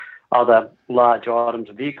other large items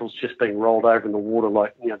and vehicles just being rolled over in the water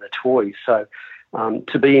like, the toys. So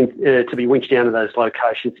to be winched down to those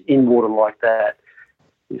locations in water like that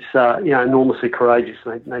is, enormously courageous.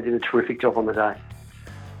 They did a terrific job on the day.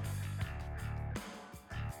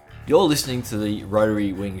 You're listening to the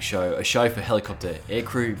Rotary Wing Show, a show for helicopter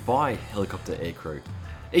aircrew by helicopter aircrew.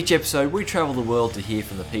 Each episode, we travel the world to hear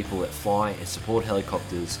from the people that fly and support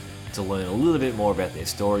helicopters, to learn a little bit more about their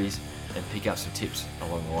stories and pick up some tips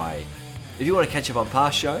along the way. If you want to catch up on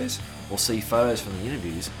past shows or see photos from the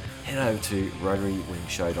interviews, head over to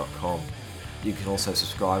rotarywingshow.com. You can also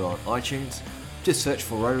subscribe on iTunes. Just search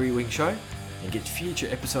for Rotary Wing Show and get future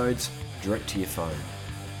episodes direct to your phone.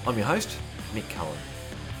 I'm your host, Mick Cullen.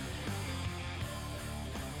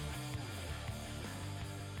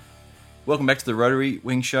 Welcome back to the Rotary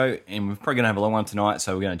Wing Show, and we're probably going to have a long one tonight,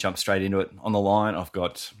 so we're going to jump straight into it. On the line, I've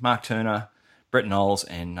got Mark Turner, Brett Knowles,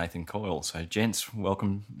 and Nathan Coyle. So, gents,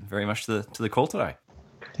 welcome very much to the call today.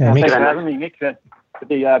 Yeah, thanks for having me, Mick. I'm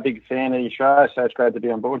a big fan of your show, so it's great to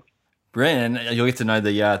be on board. Brilliant, and you'll get to know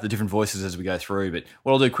the different voices as we go through. But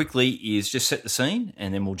what I'll do quickly is just set the scene,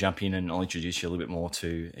 and then we'll jump in and I'll introduce you a little bit more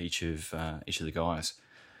to each of the guys.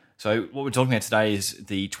 So what we're talking about today is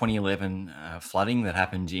the 2011 flooding that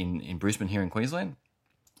happened in Brisbane here in Queensland.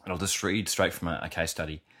 And I'll just read straight from a case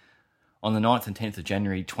study. On the 9th and 10th of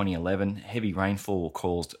January 2011, heavy rainfall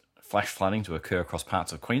caused flash flooding to occur across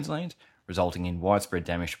parts of Queensland, resulting in widespread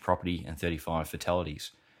damage to property and 35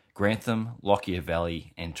 fatalities. Grantham, Lockyer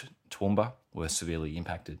Valley and Toowoomba were severely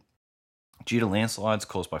impacted. Due to landslides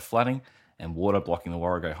caused by flooding and water blocking the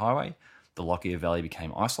Warrego Highway, the Lockyer Valley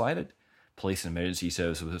became isolated. Police and emergency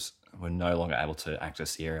services were no longer able to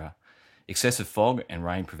access the area. Excessive fog and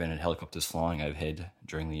rain prevented helicopters flying overhead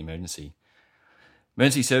during the emergency.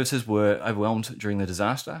 Emergency services were overwhelmed during the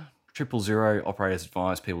disaster. 000 operators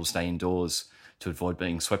advised people to stay indoors to avoid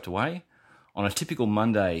being swept away. On a typical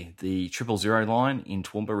Monday, the 000 line in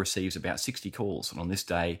Toowoomba receives about 60 calls, and on this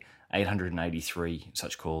day, 883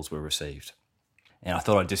 such calls were received. And I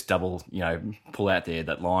thought I'd just pull out there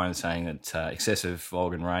that line saying that excessive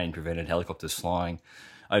fog and rain prevented helicopters flying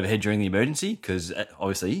overhead during the emergency, because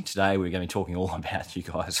obviously today we're going to be talking all about you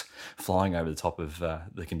guys flying over the top of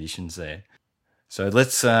the conditions there. So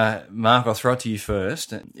let's, Mark, I'll throw it to you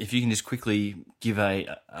first. If you can just quickly give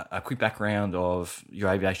a quick background of your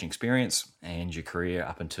aviation experience and your career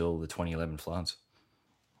up until the 2011 floods.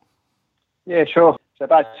 Yeah, sure. So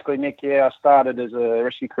basically, Mick, I started as a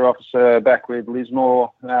rescue crew officer back with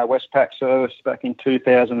Lismore Westpac service back in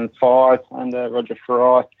 2005 under Roger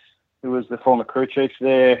Fry, who was the former crew chief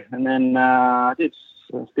there. And then I did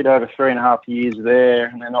a bit over 3.5 years there,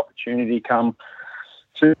 and then opportunity come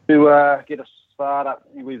to get a start up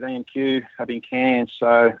with EMQ up in Cairns.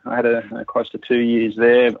 So I had close to 2 years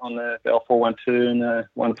there on the Bell 412 and the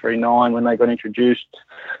 139 when they got introduced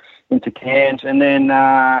into Cairns. And then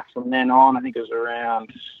from then on, I think it was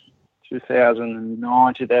around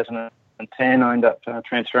 2009, 2010, I ended up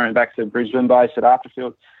transferring back to Brisbane base at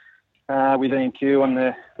Arterfield with EMQ on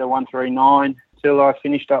the 139 till I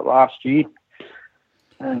finished up last year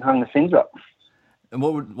and hung the fins up. And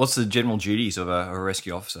what's the general duties of a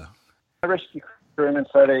rescue officer? A rescue crewman,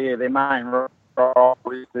 so their main role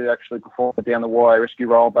is to actually perform a down the wire rescue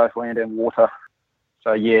role, both land and water.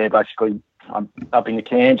 So yeah, basically I'm up in the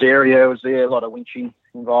Cairns area. I was there, a lot of winching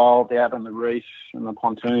involved out on the reef and the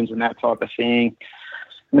pontoons and that type of thing.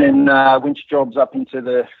 And then winch jobs up into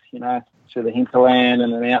the hinterland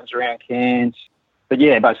and the mountains around Cairns. But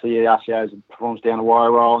yeah, basically the RCO performs down the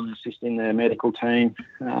wire role and assisting the medical team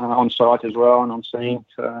on site as well and on scene.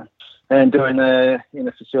 So, and doing the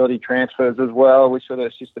facility transfers as well. We sort of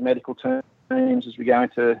assist the medical teams as we go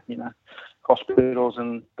into hospitals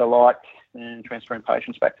and the like, and transferring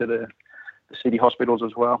patients back to the city hospitals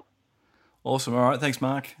as well. Awesome. All right. Thanks,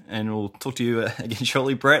 Mark. And we'll talk to you again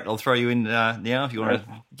shortly. Brett, I'll throw you in now if you want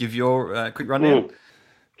to give your quick rundown.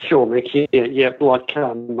 Sure, Mick. Yeah. Like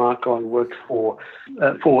Mark, I worked for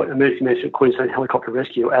Emergency Management Queensland Helicopter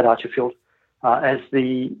Rescue at Archerfield as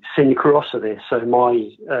the senior crew officer there. So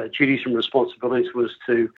my duties and responsibilities was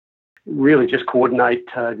to really just coordinate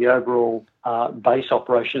the overall base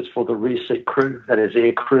operations for the rear seat crew, that is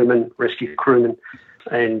air crewmen, rescue crewmen,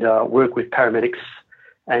 and work with paramedics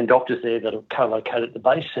and doctors there that are co-located at the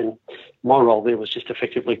base. And my role there was just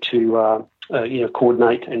effectively to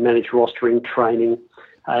coordinate and manage rostering, training,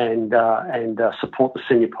 and support the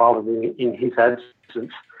senior pilot in his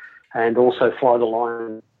absence, and also fly the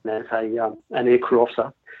line as an air crew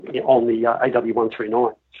officer on the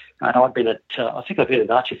AW139. And I've been at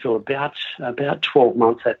Archerfield about 12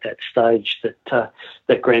 months at that stage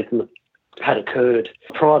that Grantham had occurred.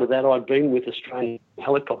 Prior to that, I'd been with Australian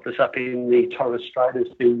Helicopters up in the Torres Strait as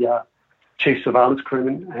the Chief Surveillance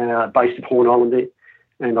Crewman based in Horn Island there.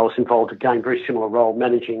 And I was involved again, very similar role,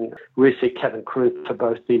 managing rear seat cabin crew for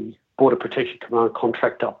both the Border Protection Command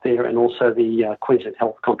contract up there and also the Queensland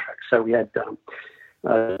Health contract. So we had 2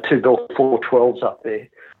 Bell 412s up there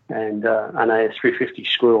and an AS350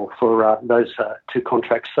 Squirrel for those 2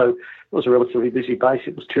 contracts. So it was a relatively busy base.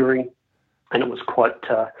 It was touring, and it was quite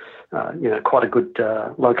a good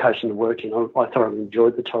location to work in. I thoroughly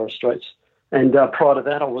enjoyed the Torres Straits. And prior to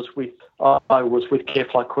that, I was with Care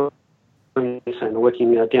Flight Queensland,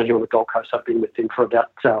 working down here on the Gold Coast. I've been with them for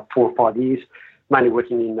about 4 or 5 years, mainly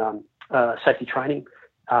working in safety training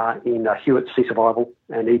in Hewitt Sea Survival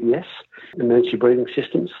and EBS, emergency breathing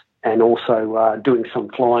systems, and also doing some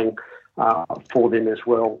flying for them as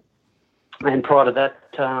well. And prior to that,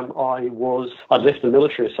 I'd left the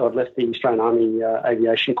military, so I'd left the Australian Army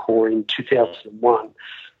Aviation Corps in 2001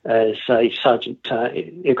 as a Sergeant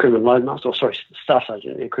Aircrewman Loadmaster, Staff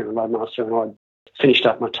Sergeant Aircrewman Loadmaster, and I finished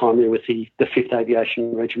up my time there with the 5th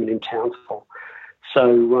Aviation Regiment in Townsville.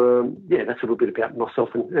 So, that's a little bit about myself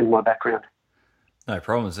and my background. No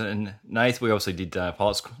problems. And Nath, we obviously did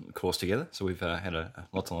pilots course together, so we've had a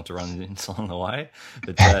lot to run into along the way.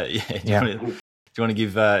 But, do you want to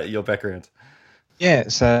give your background? Yeah,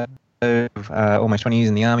 so almost 20 years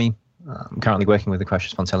in the Army. I'm currently working with the Crash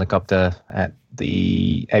Response Helicopter at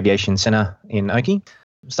the Aviation Centre in Oakey.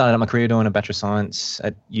 Started out my career doing a Bachelor of Science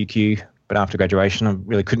at UQ, but after graduation I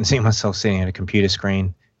really couldn't see myself sitting at a computer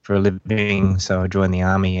screen for a living, so I joined the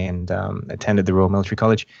Army and attended the Royal Military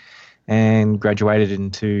College and graduated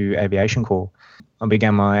into Aviation Corps. I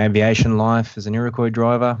began my aviation life as an Iroquois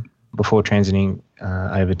driver before transiting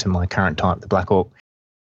over to my current type, the Black Hawk.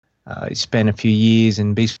 I spent a few years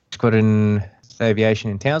in B Squadron Aviation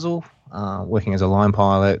in Townsville, working as a line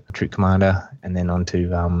pilot, troop commander, and then on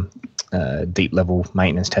to deep level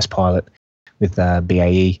maintenance test pilot with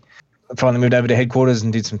BAE. I finally moved over to headquarters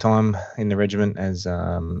and did some time in the regiment as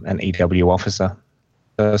an EW officer.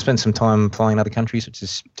 I spent some time flying in other countries, such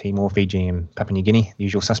as Timor, Fiji, and Papua New Guinea, the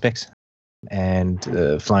usual suspects, and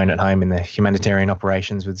flown at home in the humanitarian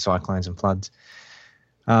operations with cyclones and floods.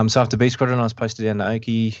 So after B Squadron, I was posted down to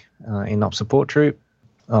Oakey in Op Support Troop.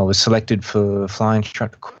 I was selected for flying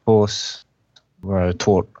instructor course, where I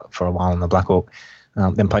taught for a while on the Black Hawk,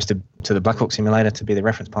 then posted to the Black Hawk simulator to be the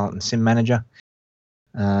reference pilot and sim manager.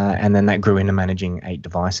 And then that grew into managing 8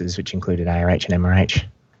 devices, which included ARH and MRH.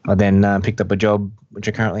 I then picked up a job, which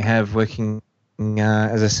I currently have, working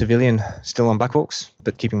as a civilian, still on Black Hawks,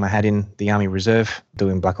 but keeping my hat in the Army Reserve,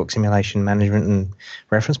 doing Black Hawk simulation management and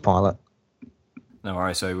reference pilot. No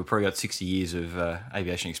worries. So we've probably got 60 years of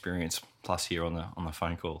aviation experience plus here on the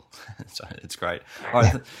phone call. So it's great. All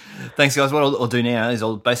right. Thanks, guys. What I'll do now is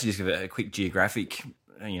I'll basically just give a quick geographic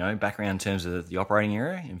background in terms of the operating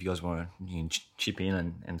area. If you guys want to, you can chip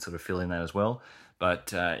in and sort of fill in that as well.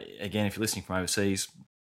 But again, if you're listening from overseas,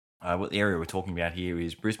 what the area we're talking about here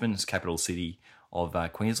is Brisbane. It's the capital city of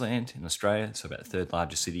Queensland in Australia. It's about the 3rd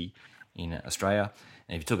largest city in Australia.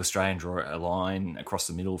 And if you took Australia and draw a line across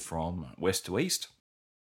the middle from west to east,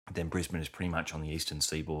 then Brisbane is pretty much on the eastern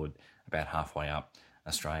seaboard, about halfway up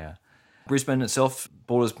Australia. Brisbane itself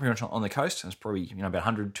borders pretty much on the coast. It's probably about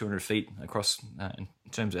 100, 200 feet across in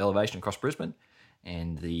terms of elevation across Brisbane.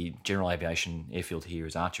 And the general aviation airfield here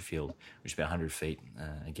is Archerfield, which is about 100 feet,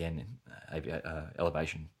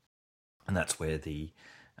 elevation. And that's where the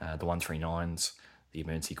 139s, the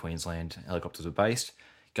Emergency Queensland helicopters, are based.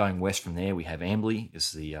 Going west from there, we have Amberley. This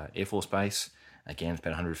is the Air Force Base. Again, it's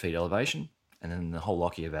about 100 feet elevation. And then the whole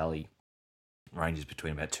Lockyer Valley ranges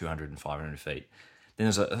between about 200 and 500 feet. Then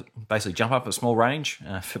there's basically jump up a small range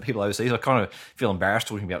for people overseas. I kind of feel embarrassed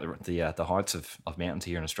talking about the heights of mountains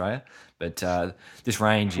here in Australia. But this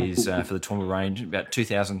range is, for the Toowoomba Range, about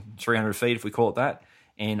 2,300 feet, if we call it that.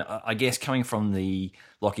 And I guess coming from the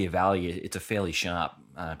Lockyer Valley, it's a fairly sharp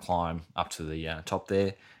climb up to the top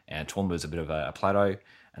there. And Toowoomba is a bit of a plateau.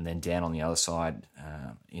 And then down on the other side,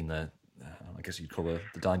 in the I guess you'd call the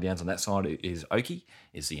Darling Downs on that side, is Oakey,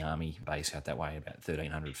 is the Army base out that way, about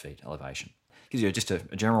 1,300 feet elevation. Gives you just a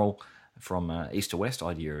general, from east to west,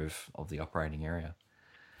 idea of the operating area.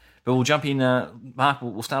 But we'll jump in, Mark,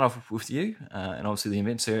 we'll start off with you, and obviously the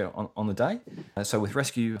events there on the day. So with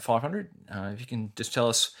Rescue 500, if you can just tell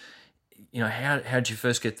us, how did you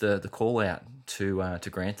first get the call out to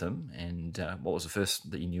Grantham, and what was the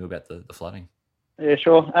first that you knew about the flooding? Yeah,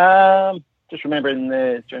 sure. Just remembering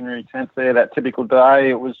the January 10th there, that typical day,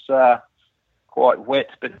 it was quite wet,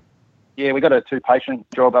 but yeah, we got a 2-patient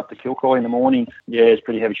job up to Kilcoy in the morning. Yeah, it's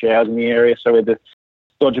pretty heavy showers in the area, so we had to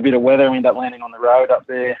dodge a bit of weather and we ended up landing on the road up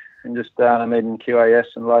there. and just meeting QAS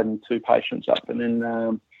and loading 2 patients up. And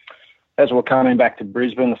then as we're coming back to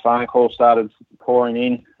Brisbane, the phone call started pouring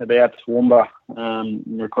in about Toowoomba,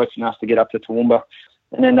 requesting us to get up to Toowoomba.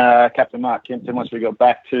 And then Captain Mark Kempton, once we got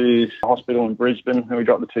back to the hospital in Brisbane and we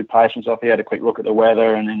dropped the 2 patients off, he had a quick look at the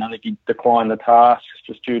weather, and then I think he declined the task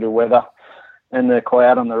just due to weather and the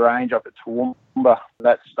cloud on the range up at Toowoomba. At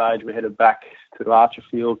that stage, we headed back to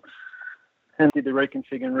Archerfield and did the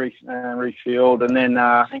reconfig and refield. And then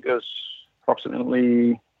I think it was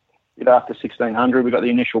approximately after 1600, we got the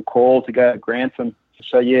initial call to go to Grantham.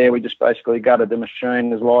 So, yeah, we just basically gutted the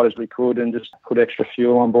machine as light as we could and just put extra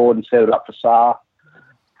fuel on board and set it up for SAR.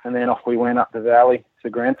 And then off we went up the valley to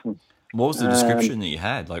Grantham. What was the description that you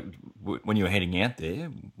had? Like, when you were heading out there,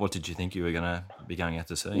 what did you think you were going to be going out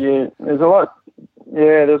to see? Yeah, there's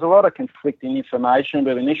a lot of conflicting information,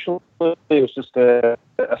 but initially it was just a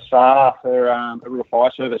SAR for a real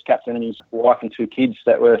fire service captain and his wife and 2 kids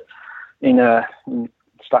that were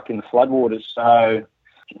stuck in the floodwaters. So I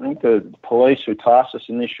think the police who tasked us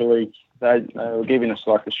initially, they were giving us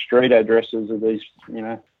like the street addresses of these,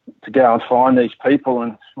 to go and find these people.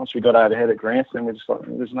 And once we got overhead at Grantham, we're just like,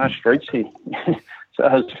 there's no streets here. So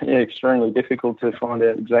it was extremely difficult to find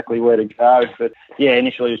out exactly where to go. But yeah,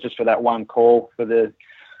 initially it was just for that one call for the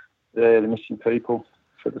missing people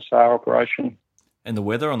for the SAR operation. And the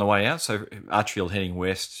weather on the way out, so Archerfield heading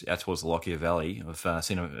west out towards the Lockyer Valley. I've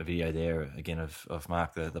seen a video there again of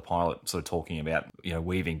Mark, the pilot, sort of talking about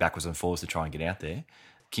weaving backwards and forwards to try and get out there.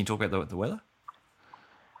 Can you talk about the weather?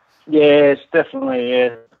 Yeah, it's definitely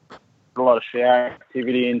a lot of shower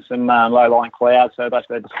activity and some low-lying clouds. So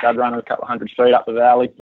basically had to scud run a couple of 100 feet up the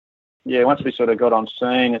valley. Yeah, once we sort of got on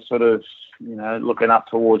scene, it's sort of looking up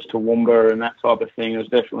towards Toowoomba and that type of thing. There was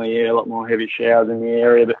definitely a lot more heavy showers in the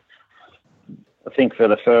area, but I think for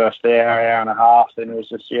the first hour and a half, then it was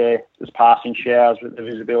just passing showers, but the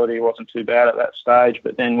visibility wasn't too bad at that stage.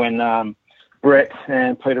 But then when Brett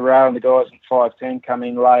and Peter Rowe and the guys in 510 come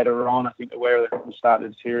in later on, I think the weather started to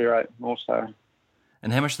deteriorate more so.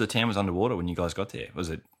 And how much of the town was underwater when you guys got there? Was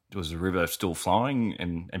the river still flowing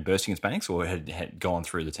and bursting its banks, or had it gone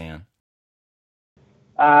through the town?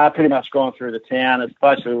 Pretty much gone through the town. It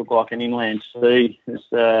basically looked like an inland sea. It's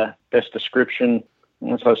the best description.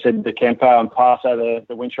 And as I said to Kempo and Paso,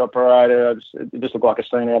 the winch operator, it just looked like a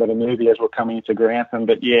scene out of a movie as we're coming into Grantham.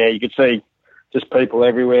 But yeah, you could see just people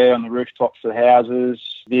everywhere on the rooftops of houses,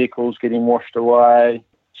 vehicles getting washed away.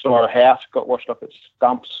 Saw a house got washed off its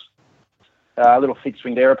stumps. A little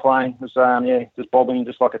fixed-winged aeroplane was, just bobbing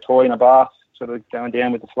just like a toy in a bath, sort of going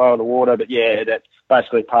down with the flow of the water. But yeah, that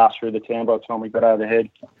basically passed through the town by the time we got overhead.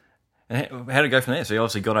 And how did it go from there? So you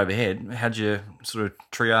obviously got overhead. How did you sort of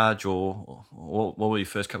triage, or what were your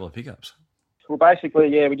first couple of pickups? Well, basically,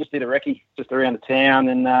 we just did a recce just around the town.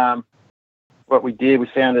 And what we did, we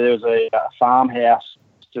found that there was a farmhouse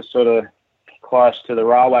just sort of close to the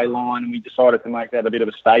railway line, and we decided to make that a bit of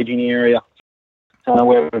a staging area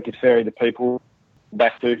where we could ferry the people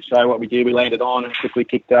back to. So what we did, we landed on and quickly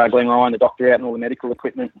kicked Glenn Ryan, the doctor, out and all the medical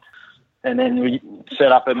equipment. And then we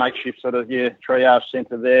set up a makeshift sort of triage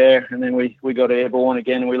centre there. And then we got airborne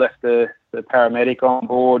again. And we left the paramedic on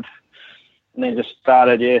board, and then just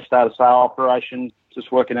started SAR operation,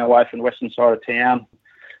 just working our way from the western side of town,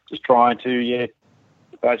 just trying to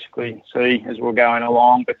basically see as we're going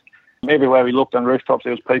along. But everywhere we looked on rooftops,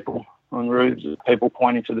 there was people on roofs, people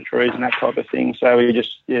pointing to the trees and that type of thing. So we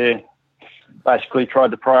just basically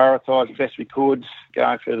tried to prioritise as best we could,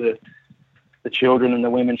 going for the children and the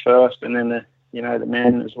women first, and then the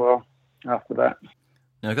men as well after that.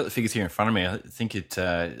 Now, I've got the figures here in front of me. I think it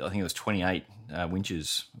was 28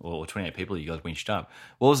 winches or 28 people you guys winched up.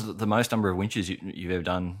 What was the most number of winches you've ever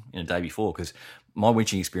done in a day before? Because my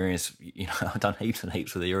winching experience, I've done heaps and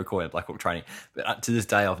heaps with the Iroquois at Black Hawk training, but to this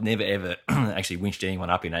day, I've never ever actually winched anyone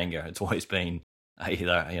up in anger. It's always been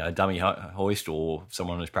either a dummy hoist or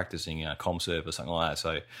someone who's practicing ComServe or something like that.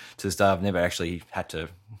 So to this day, I've never actually had to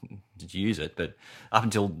use it. But up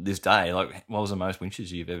until this day, like, what was the most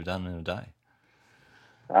winches you've ever done in a day?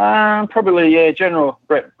 Probably, general,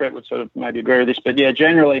 Brett would sort of maybe agree with this, but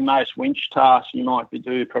generally most winch tasks you might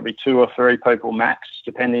do probably 2 or 3 people max,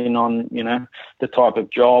 depending on, the type of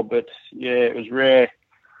job. But it was rare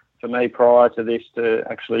for me prior to this to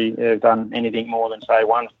actually have done anything more than say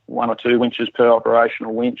one or 2 winches per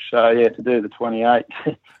operational winch. So to do the 28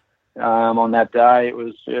 on that day, it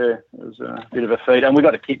was a bit of a feat, and we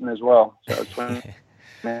got a kitten as well. So it's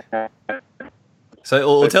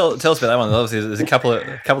So, tell us about that one. Obviously, there's a couple of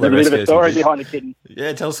rescues. There's a bit of a story behind the kitten.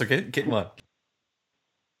 Yeah, tell us the kitten one.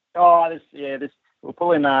 Oh, this we're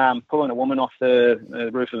pulling a woman off the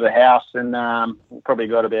roof of the house, and we probably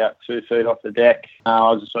got about 2 feet off the deck.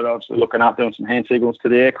 I was sort of obviously looking up, doing some hand signals to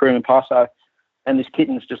the aircrew and Paso, and this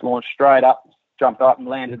kitten's just launched straight up, jumped up and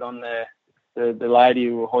landed on the lady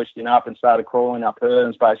who were hoisting up and started crawling up her, and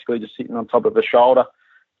was basically just sitting on top of her shoulder.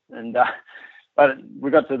 And but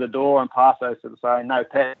we got to the door, and Paso sort of saying no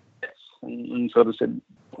pets, and sort of said,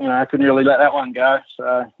 I couldn't really let that one go.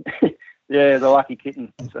 So yeah, the lucky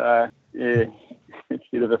kitten. So yeah, it's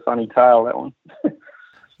a bit of a funny tale, that one.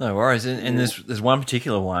 No worries. And there's one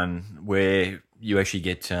particular one where you actually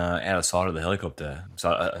get out of sight of the helicopter.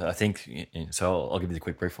 So I think, so I'll give you the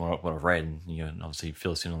quick brief on what I've read, and you can obviously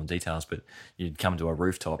fill us in on the details, but you'd come to a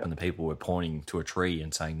rooftop and the people were pointing to a tree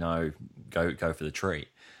and saying, no, go for the tree.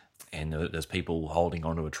 And there's people holding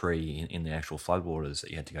onto a tree in the actual floodwaters that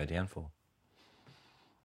you had to go down for.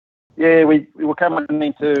 Yeah, we were coming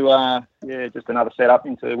into just another setup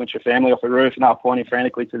into Wincher family off the roof, and they were pointing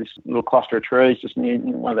frantically to this little cluster of trees just near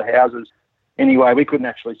one of the houses. Anyway, we couldn't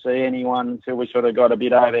actually see anyone until we sort of got a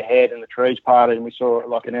bit overhead and the trees parted, and we saw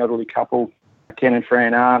like an elderly couple, Ken and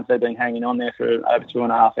Fran Arndt. They'd been hanging on there for over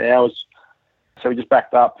 2.5 hours. So we just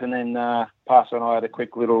backed up, and then Paso and I had a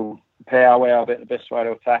quick little powwow about the best way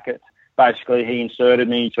to attack it. Basically, he inserted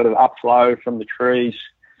me sort of upflow from the trees,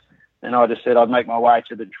 and I just said I'd make my way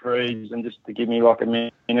to the trees and just to give me like a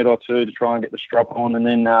minute or two to try and get the strop on and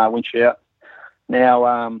then winch out.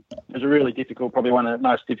 Now, it was a really difficult, probably one of the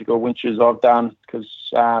most difficult winches I've done, because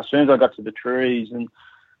as soon as I got to the trees and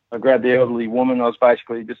I grabbed the elderly woman, I was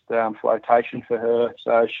basically just flotation for her.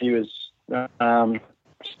 So she was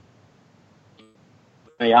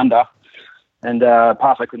me under, and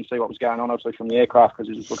Paso couldn't see what was going on, obviously, from the aircraft because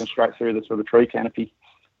he was just looking straight through the sort of tree canopy.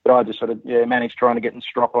 But I just sort of managed trying to get the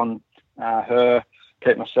strop on her,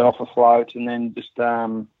 keep myself afloat, and then just try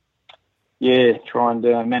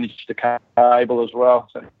and manage the cable as well,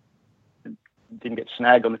 so it didn't get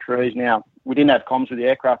snagged on the trees. Now, we didn't have comms with the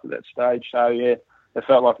aircraft at that stage, so it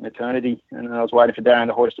felt like an eternity, and I was waiting for Darren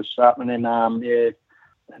to hoist us up, and then I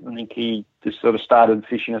think he just sort of started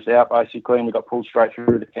fishing us out basically, and we got pulled straight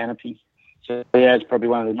through the canopy. So yeah, it's probably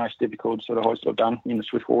one of the most difficult sort of hoists I've done in the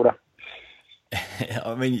swift water.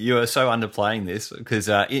 I mean, you are so underplaying this because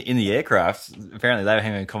in the aircraft, apparently they were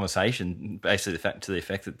having a conversation, basically to the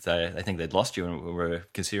effect that they think they'd lost you and were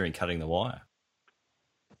considering cutting the wire.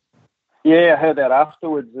 Yeah, I heard that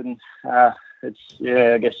afterwards, and I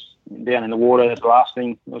guess down in the water, that's the last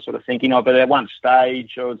thing I was sort of thinking of. But at one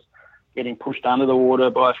stage, I was getting pushed under the water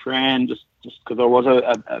by Fran just because I was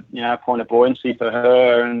a point of buoyancy for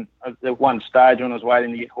her. And at one stage, when I was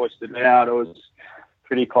waiting to get hoisted out, I was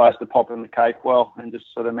pretty close to popping the cake well, and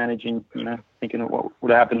just sort of managing, thinking of what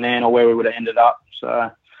would have happened then or where we would have ended up.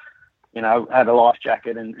 So, I had a life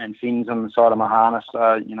jacket and fins on the side of my harness,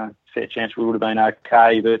 so, fair chance we would have been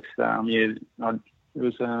okay. But, it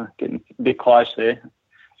was getting a bit close there.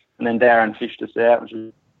 And then Darren fished us out, which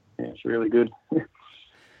was really good.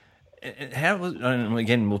 How was, and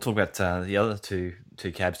again, we'll talk about the other two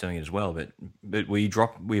cabs doing it as well, but were you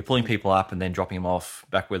pulling people up and then dropping them off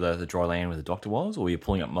back where the dry land where the doctor was, or were you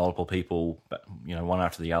pulling up multiple people, one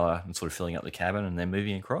after the other, and sort of filling up the cabin and then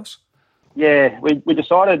moving across? Yeah, we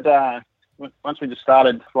decided once we just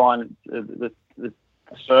started flying the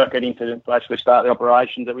circuit into basically start the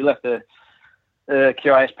operations, that we left the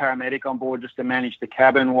QAS paramedic on board just to manage the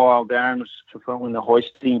cabin while Darren was fulfilling the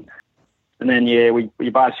hoisting. And then, we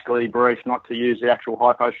basically briefed not to use the actual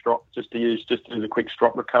hypo strop, just to do the quick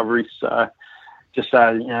strop recovery. So just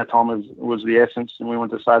so, time was the essence, and we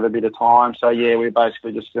wanted to save a bit of time. So, we were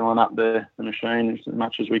basically just filling up the machine as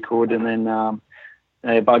much as we could. And then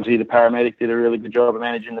Bugsy, the paramedic, did a really good job of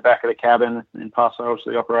managing the back of the cabin, and Paso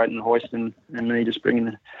obviously operating the hoist, and me just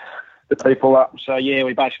bringing the people up. So,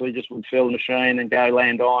 we basically just would fill the machine and go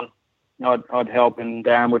land on. I'd help, and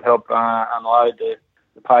Darren would help unload the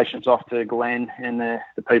patients off to Glenn and the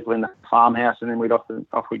people in the farmhouse, and then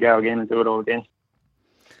off we go again and do it all again.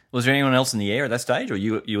 Was there anyone else in the air at that stage, or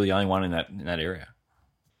you were the only one in that area?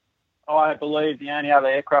 I believe the only other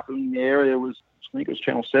aircraft in the area was, I think it was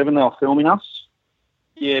Channel 7. They were filming us.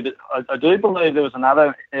 Yeah, but I do believe there was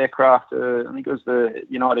another aircraft. I think it was the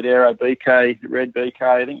United Aero BK, the red BK.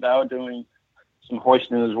 I think they were doing some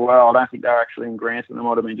hoisting as well. I don't think they were actually in Grantham. They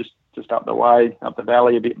might have been just up the way, up the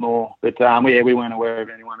valley a bit more. But we weren't aware of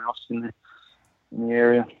anyone else in the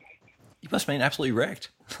area. You must have been absolutely wrecked,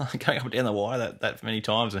 going up and down the wire that many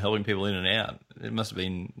times and helping people in and out. It must have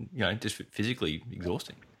been, just physically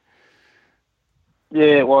exhausting. Yeah,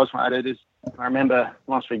 it was, mate. I remember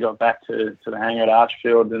once we got back to the hangar at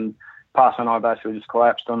Archfield, and Paso and I basically just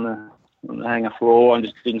collapsed on the hangar floor and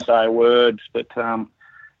just didn't say a word. But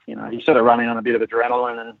you're sort of running on a bit of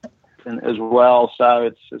adrenaline and as well. So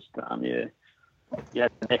it's just, an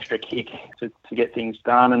extra kick to get things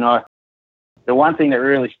done. And the one thing that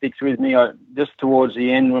really sticks with me, just towards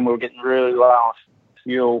the end when we were getting really low on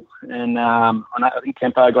fuel, and I think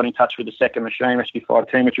Kempo got in touch with the second machine, Rescue 5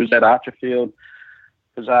 team, which was at Archerfield,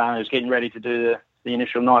 because I was getting ready to do the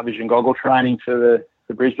initial night vision goggle training for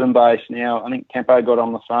the Brisbane base. Now, I think Kempo got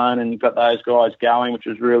on the phone and got those guys going, which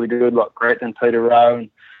was really good, like Brett and Peter Rowe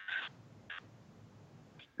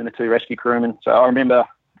and the two rescue crewmen. So I remember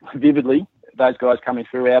vividly those guys coming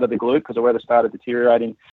through out of the gloop because the weather started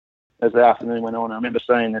deteriorating as the afternoon went on. I remember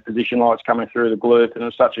seeing the position lights coming through the gloop, and it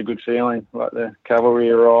was such a good feeling. Like the cavalry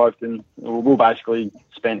arrived, and we were basically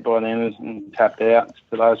spent by then and tapped out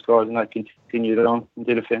for those guys, and they continued on and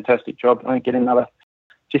did a fantastic job. I think getting another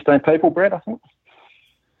 15 people, Brett, I think.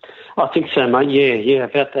 I think so, mate. Yeah.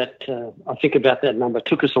 About that, I think about that number. It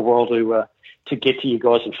took us a while to get to you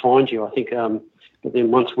guys and find you. I think, but then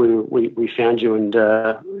once we found you and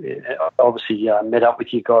obviously met up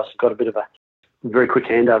with you guys, got a bit of a very quick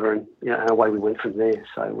handover, and away we went from there.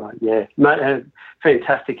 So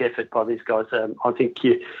fantastic effort by these guys. I think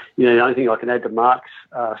the only thing I can add to Mark's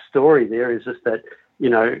story there is just that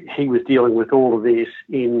he was dealing with all of this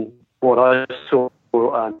in what I saw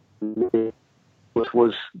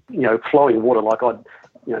was flowing water like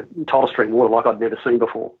tidal stream water like I'd never seen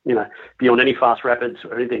before. Beyond any fast rapids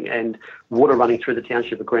or anything, and water running through the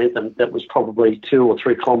township of Grantham that was probably 2 or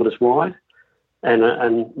 3 kilometres wide. And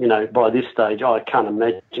by this stage, I can't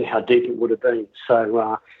imagine how deep it would have been.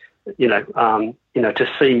 So, to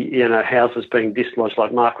see, houses being dislodged,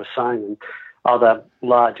 like Mark was saying, and other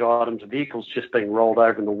large items, vehicles just being rolled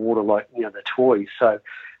over in the water like, the toys. So,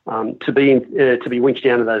 to be winched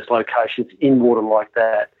down to those locations in water like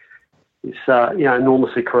that is,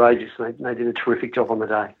 enormously courageous. They did a terrific job on the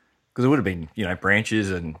day. Because it would have been, branches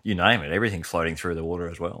and you name it, everything floating through the water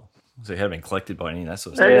as well. So it had been collected by any of that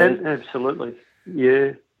sort of stuff. Absolutely.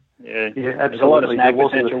 Yeah, absolutely. There's a lot of snag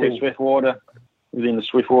potential with Swiftwater, within the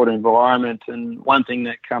Swiftwater environment. And one thing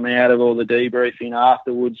that came out of all the debriefing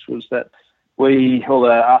afterwards was that all the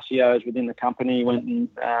RCOs within the company went and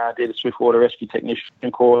did a Swiftwater rescue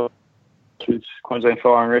technician course with Queensland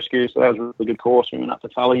Fire and Rescue. So that was a really good course. We went up to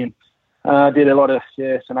Tully and did a lot of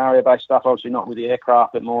scenario-based stuff, obviously not with the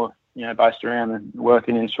aircraft, but more based around and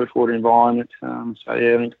working in Swiftwater environment. I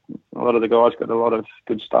think a lot of the guys got a lot of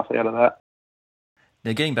good stuff out of that.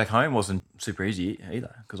 Now, getting back home wasn't super easy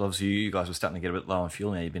either, because obviously you guys were starting to get a bit low on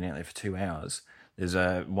fuel now. You've been out there for 2 hours. There's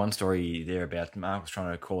one story there about Mark was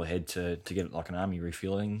trying to call ahead to get like an army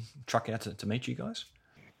refueling truck out to meet you guys.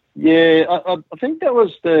 Yeah, I think that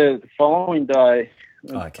was the following day.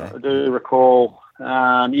 Oh, okay. I do recall.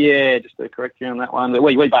 Just to correct you on that one.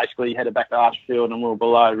 We basically headed back to Archerfield and we were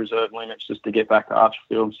below reserve limits just to get back to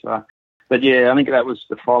Archerfield. So, but yeah, I think that was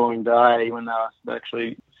the following day when they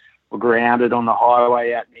actually were grounded on the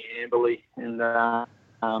highway out near Amberley, and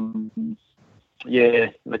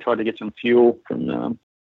they tried to get some fuel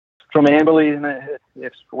from Amberley, and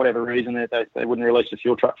for whatever reason they wouldn't release the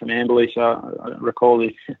fuel truck from Amberley. So I recall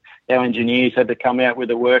our engineers had to come out with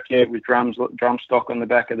a work ute with drum stock on the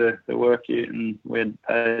back of the work ute, and we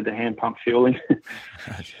had the hand pump fuel in.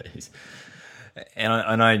 Jeez. And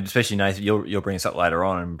I know, especially Nathan, you'll bring us up later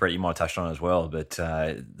on, and Brett, you might have touched on it as well, but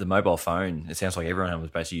the mobile phone, it sounds like everyone was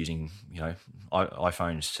basically using,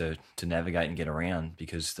 iPhones to navigate and get around,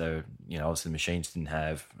 because obviously the machines didn't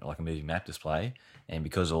have like a moving map display, and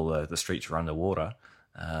because all the streets were underwater,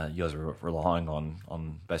 you guys were relying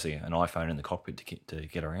on basically an iPhone in the cockpit to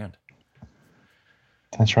get around.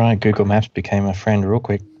 That's right. Google Maps became a friend real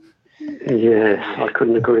quick. Yeah, I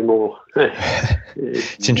couldn't agree more.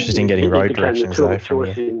 It's interesting getting road directions though from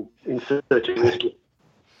you. In search of rescue.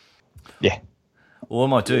 Yeah. Well, I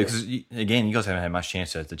might do, because again, you guys haven't had much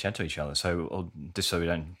chance to chat to each other. So just so we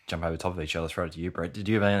don't jump over the top of each other, throw it to you, Brett. Did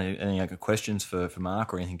you have any questions for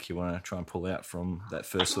Mark, or anything you want to try and pull out from that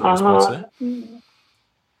first sort of response there?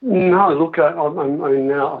 No, look, I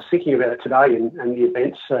was thinking about it today and the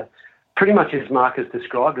events. Pretty much as Mark has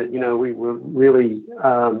described it, we were really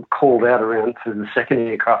called out around to the second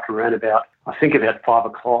aircraft around about 5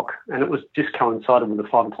 o'clock, and it was just coincided with the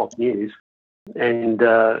 5 o'clock news, and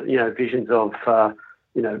visions of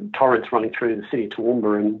torrents running through the city of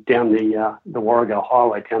Toowoomba and down the Warrego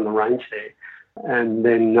Highway down the range there, and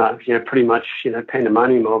then pretty much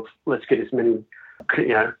pandemonium of let's get as many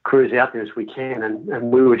crews out there as we can,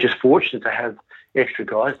 and we were just fortunate to have extra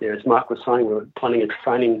guys there. As Mark was saying, we were planning a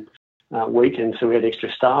training weekend, so we had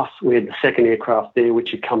extra staff. We had the second aircraft there,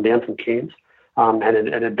 which had come down from Cairns, and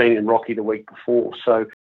it had been in Rocky the week before. So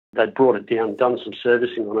they'd brought it down, done some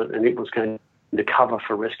servicing on it, and it was going to cover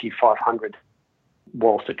for Rescue 500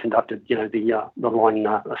 whilst it conducted, the line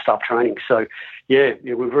staff training. So,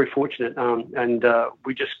 we're very fortunate, and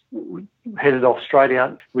we just headed off straight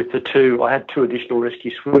out with the two. I had two additional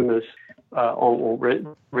rescue swimmers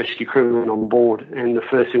rescue crewmen on board, and the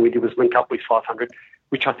first thing we did was link up with 500,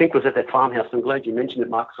 which I think was at that farmhouse. I'm glad you mentioned it,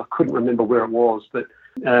 Mark, because I couldn't remember where it was, but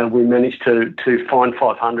we managed to find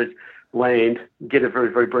 500, land, get a very,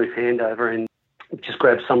 very brief handover, and just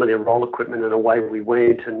grab some of their roll equipment, and away we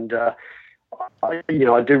went. And I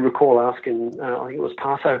do recall asking, I think it was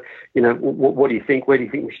Paso, what do you think? Where do you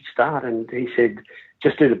think we should start? And he said,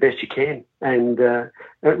 just do the best you can. And it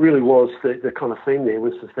really was the kind of thing there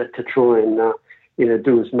was that to try and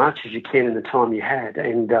do as much as you can in the time you had,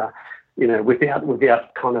 and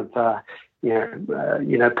without kind of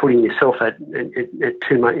putting yourself at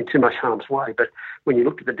too much harm's way. But when you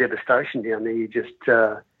looked at the devastation down there, you just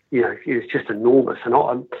it's just enormous. And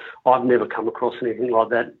I've never come across anything like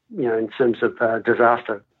that, in terms of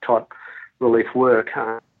disaster type relief work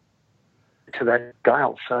to that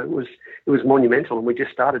scale. So it was monumental, and we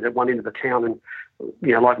just started at one end of the town. And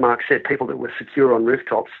like Mark said, people that were secure on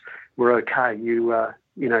rooftops were okay. You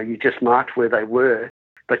just marked where they were,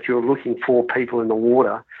 but you're looking for people in the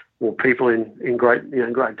water or people in great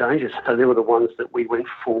danger. So they were the ones that we went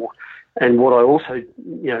for. And what I also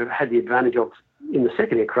had the advantage of in the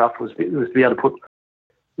second aircraft was to be able to put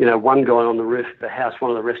one guy on the roof of the house,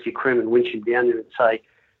 one of the rescue crewmen, winch him down there and say,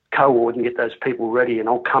 coord and get those people ready, and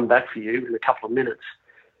I'll come back for you in a couple of minutes.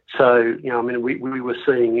 So, we were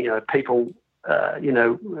seeing, people,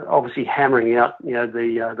 obviously hammering out,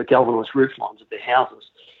 the galvanised roof lines of their houses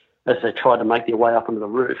as they tried to make their way up onto the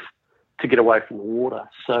roof to get away from the water.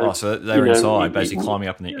 So they were inside, basically climbing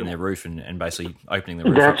up in their roof and basically opening the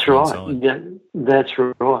roof. That's right. Yeah, that's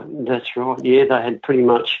right. That's right. Yeah, they had pretty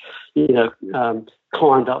much,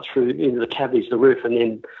 climbed up through into the cavities of the roof, and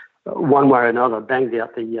then one way or another banged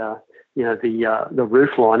out the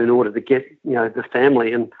roof line in order to get the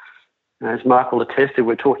family. And as Mark will attest to,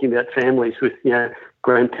 we're talking about families with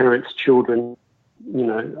grandparents, children,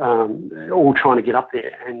 all trying to get up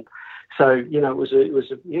there. And so it was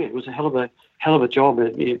a hell of a job.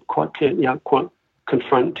 Quite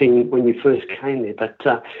confronting when you first came there, but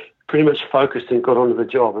pretty much focused and got onto the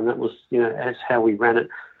job. And that was as how we ran it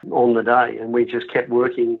on the day. And we just kept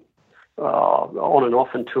working on and off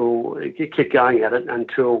until it kept going at it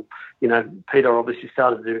until Peter obviously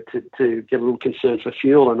started to get a little concerned for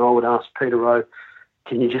fuel, and I would ask Peter, "Oh,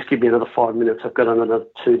 can you just give me another 5 minutes? I've got another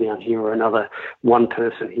two down here or another one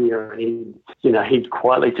person here." And he'd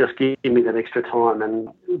quietly just give me that extra time, and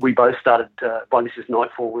we both started. By this is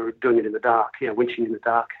nightfall, we were doing it in the dark, winching in the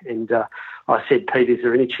dark. And I said, "Pete, is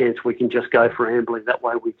there any chance we can just go for ambling? That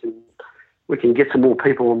way we can get some more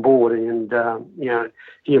people on board." And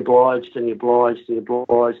he obliged and he obliged and he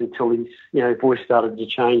obliged until his voice started to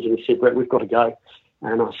change, and he said, "Brett, we've got to go."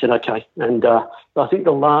 And I said, "Okay." And I think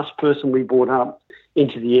the last person we brought up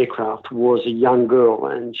into the aircraft was a young girl,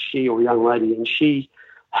 and young lady, and she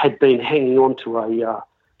had been hanging on to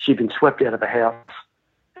she'd been swept out of the house,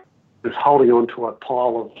 was holding on to a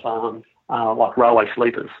pile of like railway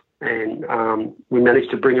sleepers, and we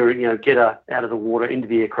managed to bring her, get her out of the water into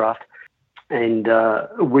the aircraft. And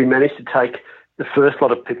we managed to take the first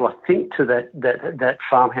lot of people, I think, to that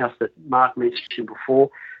farmhouse that Mark mentioned before,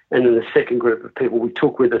 and then the second group of people we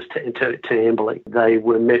took with us to Amberley. They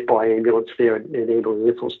were met by ambulance there at Amberley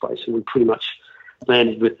Air Force Base, and we pretty much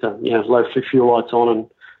landed with low fuel lights on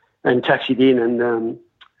and taxied in. And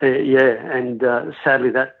sadly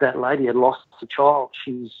that lady had lost a child.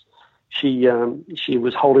 She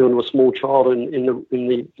was holding on to a small child in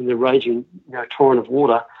the raging torrent of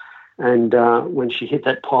water. And when she hit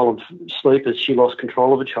that pile of sleepers, she lost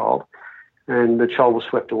control of the child, and the child was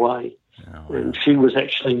swept away. Oh, wow. And she was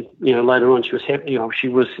actually, later on, she was happy. She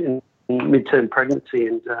was in mid-term pregnancy,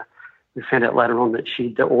 and we found out later on that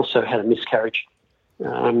she also had a miscarriage,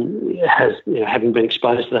 having been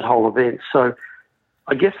exposed to that whole event. So,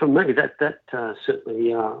 I guess for me, that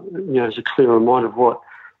certainly, is a clear reminder of what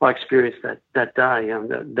I experienced that day.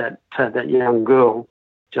 That young girl,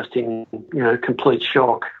 just in complete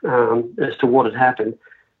shock as to what had happened,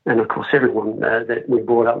 and of course everyone that we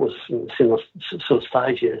brought up was in a similar sort of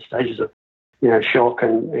stages of shock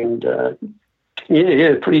and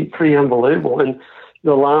pretty unbelievable. And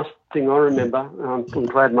the last thing I remember, I'm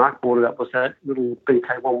glad Mark brought it up, was that little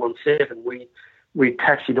BK 117. We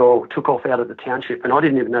taxied or took off out of the township, and I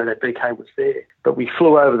didn't even know that BK was there, but we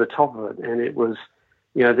flew over the top of it, and it was.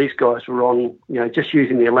 These guys were on, just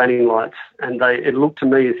using their landing lights, and it looked to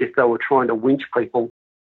me as if they were trying to winch people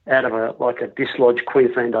out of a dislodged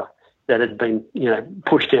Queenslander that had been,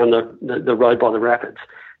 pushed down the road by the rapids.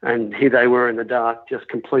 And here they were in the dark, just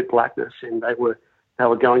complete blackness, and they were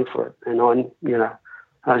going for it. And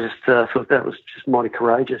I just thought that was just mighty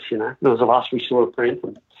courageous, That was the last we saw of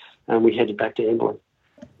Grantham, and we headed back to Amberley.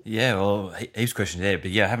 Yeah, well, heaps of questions there. But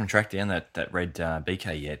yeah, I haven't tracked down that red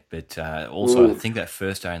BK yet. But also, I think that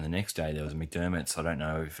first day and the next day there was a McDermott's. I don't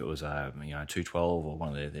know if it was a 212 or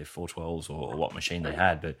one of their 412s or what machine they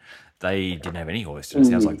had, but they didn't have any hoist. It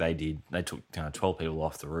sounds like they did. They took 12 people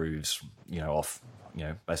off the roofs,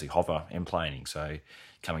 basically hover and planing. So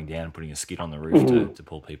coming down and putting a skid on the roof to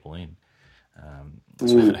pull people in.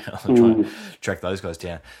 So I'm trying to track those guys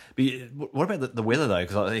down. But what about the weather though?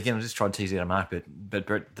 Because again, I'm just trying to tease out a mark. But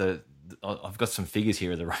Brett, I've got some figures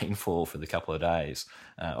here of the rainfall for the couple of days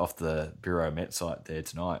off the Bureau Met site there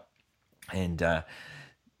tonight, and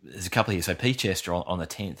there's a couple here. So Peachester on the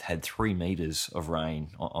 10th had 3 meters of rain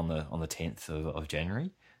on the 10th of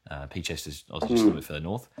January. Peachester's obviously just a little bit further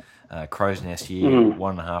north. Crow's Nest here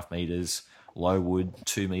 1.5 meters. Lowood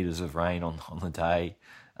 2 meters of rain on the day.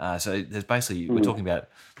 So there's basically, we're talking about,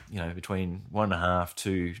 between 1.5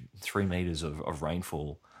 to 3 meters of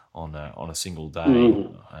rainfall on a single day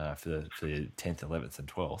for the 10th, 11th, and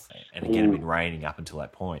 12th. And again, it's been raining up until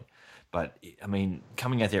that point. But I mean,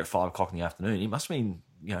 coming out there at 5 o'clock in the afternoon, it must have been,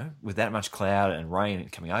 with that much cloud and rain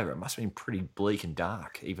coming over, it must have been pretty bleak and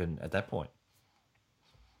dark even at that point.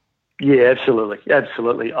 Yeah,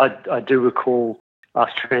 absolutely. I do recall us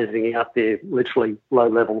transiting out there, literally low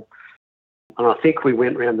level. And I think we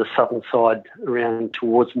went around the southern side, around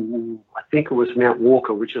towards, I think it was Mount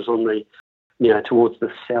Walker, which is on the, towards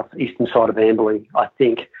the southeastern side of Amberley, I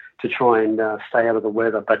think, to try and stay out of the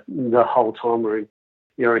weather. But the whole time we're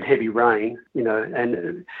in heavy rain,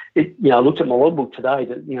 and I looked at my logbook today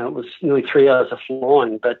that, it was nearly 3 hours of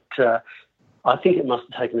flying, but I think it must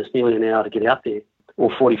have taken us nearly an hour to get out there, or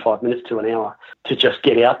 45 minutes to an hour to just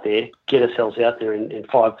get out there, get ourselves out there in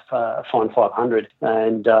find 500.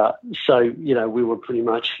 And so, we were pretty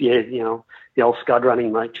much, the old scud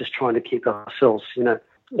running, mate, just trying to keep ourselves,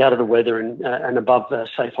 out of the weather and above the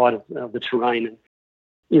safe height of the terrain.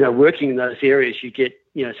 And, working in those areas, you get,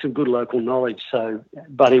 some good local knowledge. So,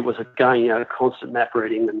 but it was, again, constant map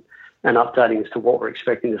reading and updating as to what we're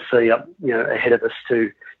expecting to see up, ahead of us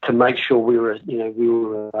to make sure we were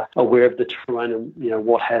aware of the terrain and,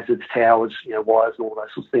 what hazards, towers, wires and all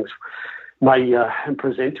those sorts of things may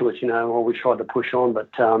present to us, while we tried to push on. But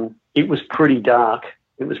it was pretty dark.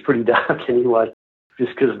 It was pretty dark anyway,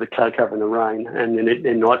 just because of the cloud cover and the rain. And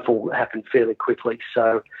then nightfall happened fairly quickly.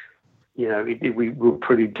 So, we were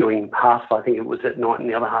pretty doing half, I think it was at night, and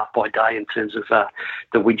the other half by day in terms of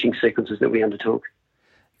the wedging sequences that we undertook.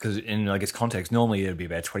 Because in, I guess, context, normally it would be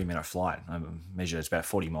about a 20-minute flight. I measure it's about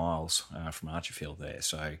 40 miles from Archerfield there.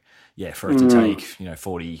 So, yeah, for it to take,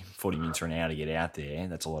 40 minutes or an hour to get out there,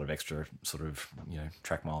 that's a lot of extra sort of,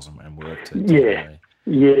 track miles and work to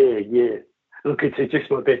Yeah. Look, it's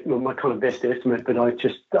just my kind of best estimate, but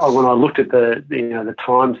when I looked at the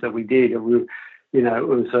times that we did, it was, you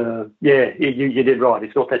did right.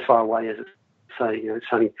 It's not that far away as it say, it's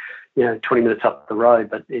only, 20 minutes up the road,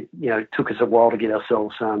 but it, took us a while to get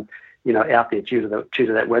ourselves, out there due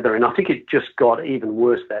to that weather. And I think it just got even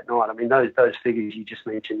worse that night. I mean, those figures you just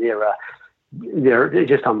mentioned there they're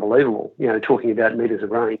just unbelievable, talking about meters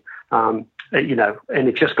of rain, and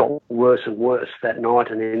it just got worse and worse that night.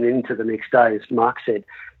 And then into the next day, as Mark said,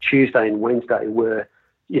 Tuesday and Wednesday were,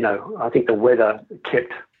 I think the weather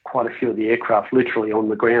kept quite a few of the aircraft literally on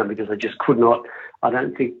the ground because they just could not, I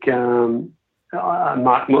don't think,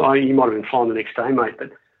 Mark, you might have been flying the next day, mate,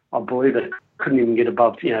 but I believe it couldn't even get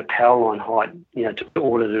above, power line height, to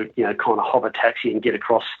order to, kind of hover taxi and get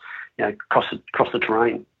across the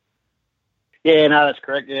terrain. Yeah, no, that's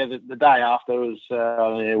correct. Yeah, the day after was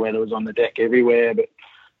weather was on the deck everywhere, but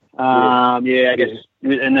I guess,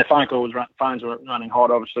 and the phones were running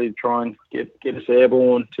hot, obviously, to try and get us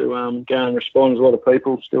airborne to go and respond. There's a lot of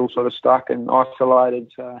people still sort of stuck and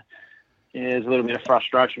isolated, so there's a little bit of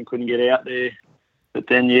frustration, couldn't get out there. But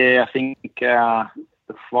then, I think the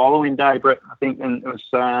following day, Brett, I think, and it was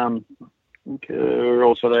we were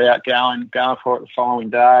all sort of out going for it the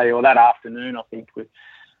following day, or that afternoon, I think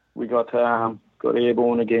we got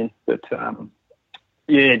airborne again. But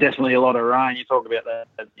definitely a lot of rain. You talk about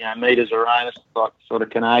that, meters of rain. It's like sort of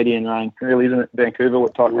Canadian rain, really, isn't it? Vancouver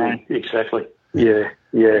type rain. Exactly. Yeah.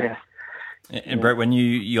 And Brett, when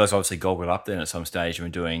you guys obviously goggled up then at some stage and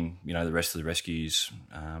were doing, the rest of the rescues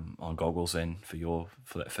on goggles then for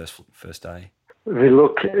that first day.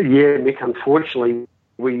 Look, Mick, unfortunately,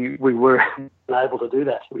 we were unable to do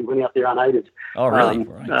that. We went out there unaided. Oh, really?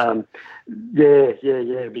 Right.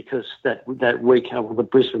 Yeah. Because that week, the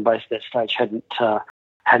Brisbane base at that stage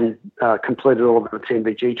hadn't completed all of its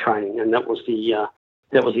NVG training, and that was the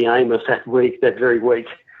aim of that week, that very week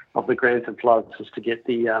of the Grantham floods, was to get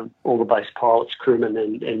all the base pilots, crewmen,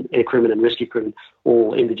 and air crewmen and rescue crewmen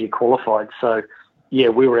all NVG qualified. So, yeah,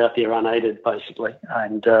 we were out there unaided basically,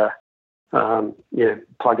 and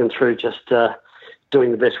plugging through, just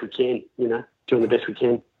doing the best we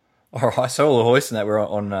can. All right, so all the hoists and that were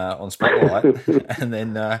on Spotlight, and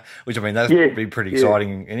then which, I mean, that'd be pretty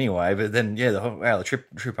exciting anyway. But then, the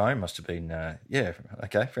trip home must have been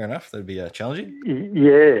okay, fair enough. That'd be challenging.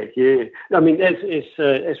 Yeah. I mean, as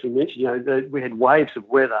we mentioned, we had waves of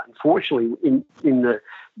weather. Unfortunately, in the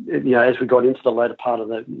as we got into the later part of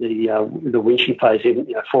the winching phase,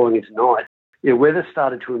 falling into night, weather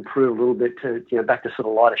started to improve a little bit to back to sort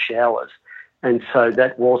of lighter showers, and so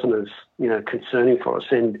that wasn't as concerning for us.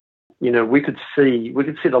 And we could see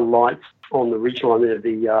the lights on the ridgeline there of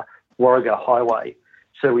the Warrego Highway.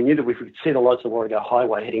 So we knew that if we could see the lights of the Warrego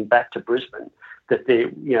Highway heading back to Brisbane, that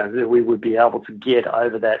that we would be able to get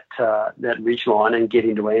over that ridgeline and get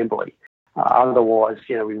into Amberley. Otherwise,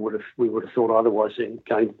 we would have thought otherwise in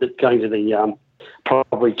going to the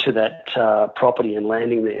probably to that property and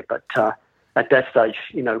landing there. But at that stage,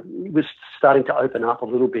 it was starting to open up a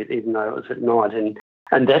little bit, even though it was at night.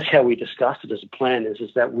 And that's how we discussed it as a plan,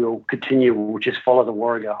 is that we'll continue, we'll just follow the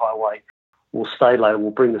Warrego Highway, we'll stay low,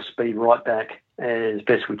 we'll bring the speed right back as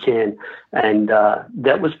best we can. And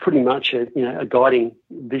that was pretty much a guiding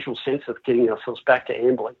visual sense of getting ourselves back to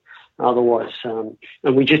Amberley. Otherwise, and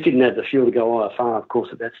we just didn't have the fuel to go IFR, of course,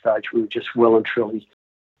 at that stage. We were just well and truly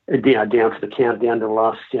down to the count, down to the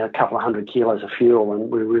last couple of 100 kilos of fuel,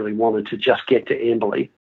 and we really wanted to just get to Amberley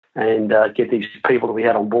and get these people that we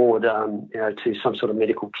had on board, to some sort of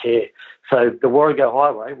medical care. So the Warrego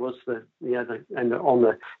Highway was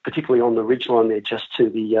particularly on the ridgeline there, just to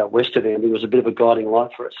the west of Amberley, was a bit of a guiding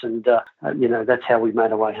light for us, and that's how we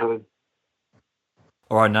made our way home.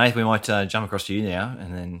 All right, Nath, we might jump across to you now,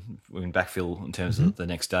 and then we can backfill in terms of the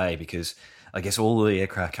next day, because I guess all the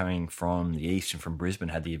aircraft coming from the east and from Brisbane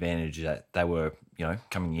had the advantage that they were,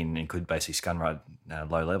 coming in and could basically scunride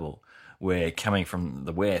low level. Where coming from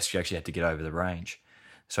the west, you actually had to get over the range.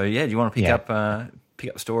 So, do you want to pick up a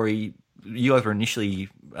story? You guys were initially,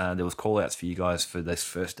 there was call-outs for you guys for this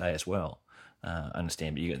first day as well, I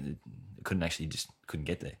understand, but you couldn't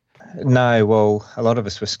get there. No, well, a lot of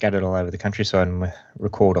us were scattered all over the countryside and were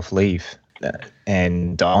recalled off leave.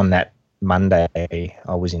 And on that Monday,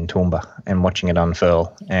 I was in Toowoomba and watching it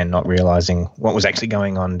unfurl and not realising what was actually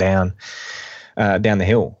going on down the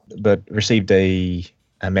hill, but received a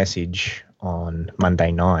message on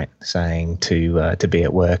Monday night saying to be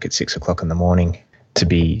at work at 6 o'clock in the morning to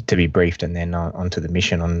be briefed, and then onto the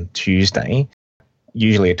mission on Tuesday.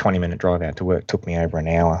 Usually a 20-minute drive out to work took me over an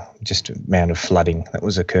hour, just the amount of flooding that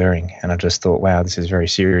was occurring. And I just thought, wow, this is very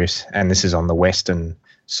serious. And this is on the western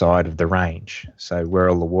side of the range. So where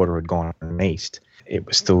all the water had gone east, it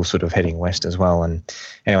was still sort of heading west as well. And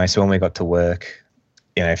anyway, so when we got to work,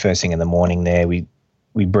 first thing in the morning there, we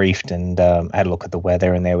briefed and had a look at the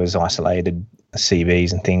weather, and there was isolated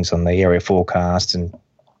CVs and things on the area forecast, and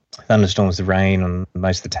thunderstorms of rain on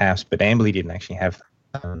most of the taps. But Amberley didn't actually have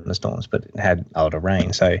thunderstorms, but it had a lot of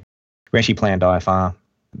rain. So we actually planned IFR,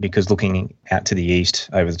 because looking out to the east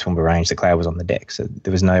over the Toowoomba Range, the cloud was on the deck. So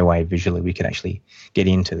there was no way visually we could actually get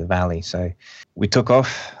into the valley. So we took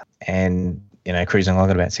off and, cruising along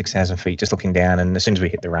at about 6,000 feet, just looking down. And as soon as we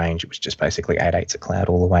hit the range, it was just basically 8/8 of cloud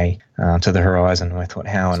all the way to the horizon. And I thought,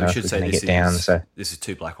 how on earth are we going to get down? So this is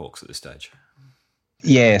 2 Black Hawks at this stage.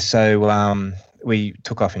 Yeah, so we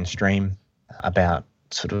took off in stream about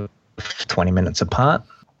sort of 20 minutes apart.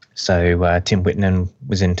 So Tim Whitman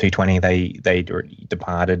was in 220. They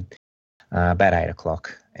departed about 8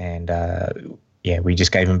 o'clock. And, we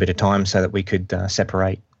just gave him a bit of time so that we could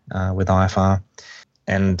separate with IFR.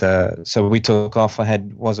 And so we took off. I had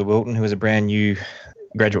Wazza Wilton, who was a brand new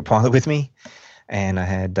graduate pilot with me. And I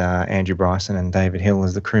had Andrew Bryson and David Hill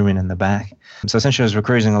as the crewmen in the back. So essentially as we're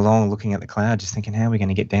cruising along, looking at the cloud, just thinking, how are we going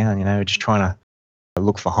to get down? just trying to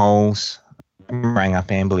look for holes. Rang up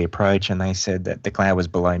Amberley Approach, and they said that the cloud was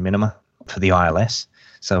below minima for the ILS.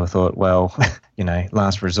 So I thought, well,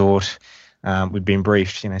 last resort. We'd been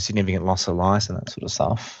briefed, significant loss of life and that sort of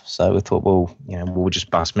stuff. So we thought, well, we'll just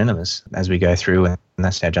bust minimas as we go through, and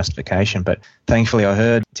that's our justification. But thankfully I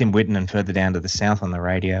heard Tim Whitman further down to the south on the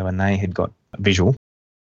radio, and they had got visual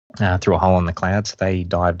through a hole in the cloud, so they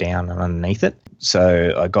dived down and underneath it.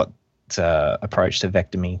 So I got approached to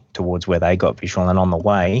vector me towards where they got visual, and on the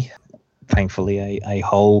way, thankfully a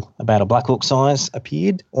hole about a black hook size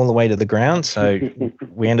appeared all the way to the ground. So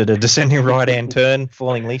we ended a descending right-hand turn,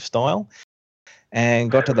 falling leaf style, and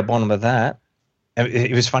got to the bottom of that. And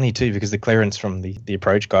it was funny too, because the clearance from the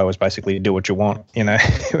approach guy was basically do what you want, you know,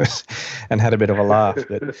 and had a bit of a laugh.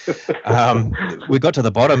 But we got to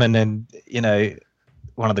the bottom, and then, you know,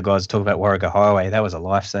 one of the guys talked about Warrego Highway. That was a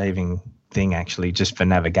life-saving thing, actually, just for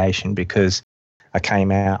navigation, because I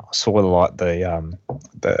came out, saw the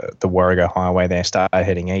Warrego Highway there, started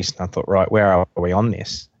heading east, and I thought, right, where are we on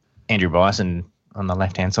this? Andrew Bison on the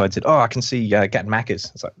left-hand side said, I can see Gat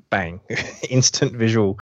Macca's. It's like, bang, instant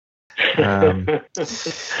visual. So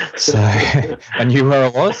I knew where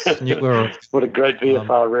it was. What a great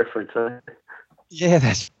VFR reference, eh? Yeah,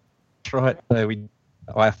 that's right. So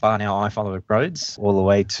I followed roads all the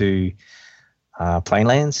way to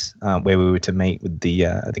Plainlands, where we were to meet with the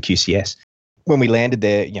QCS. When we landed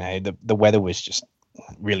there, you know, the weather was just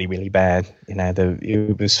really, really bad. You know,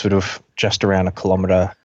 it was sort of just around a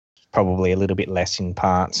kilometre, probably a little bit less in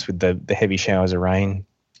parts, with the heavy showers of rain.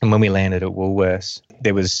 And when we landed at Woolworths,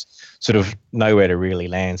 there was sort of nowhere to really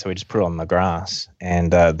land, so we just put it on the grass,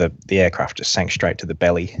 and the aircraft just sank straight to the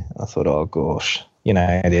belly. I thought, oh gosh, you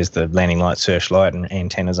know, there's the landing light, searchlight, and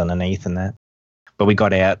antennas underneath and that. But we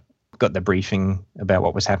got out, got the briefing about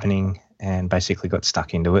what was happening, and basically got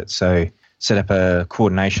stuck into it. So set up a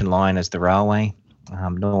coordination line as the railway,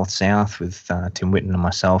 north-south, with Tim Whitten and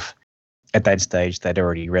myself. At that stage, they'd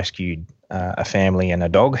already rescued a family and a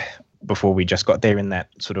dog before we just got there, in that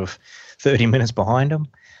sort of 30 minutes behind them.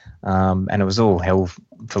 And it was all hell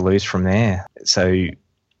for loose from there. So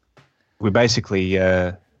we basically,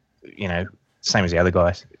 you know, same as the other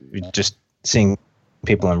guys, just seeing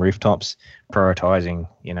people on rooftops, prioritising,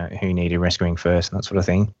 you know, who needed rescuing first and that sort of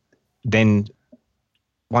thing. Then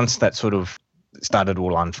once that sort of started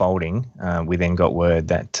all unfolding, we then got word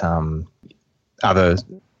that other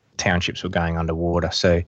townships were going underwater.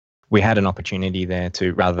 So we had an opportunity there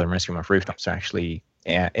to, rather than rescuing off rooftops, to actually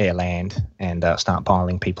air land and start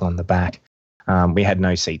piling people in the back. We had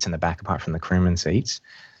no seats in the back apart from the crewman seats.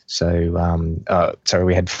 So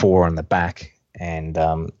we had 4 on the back, and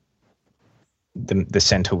the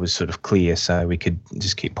centre was sort of clear, so we could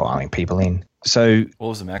just keep piling people in. So what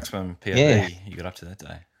was the maximum PFD you got up to that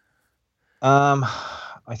day?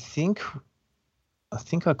 I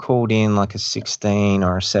think I called in like a 16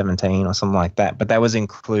 or a 17 or something like that, but that was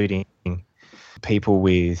including people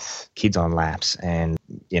with kids on laps, and,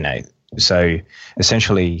 you know, so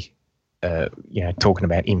essentially, you know, talking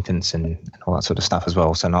about infants and all that sort of stuff as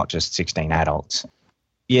well. So not just 16 adults.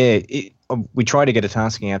 Yeah, we tried to get a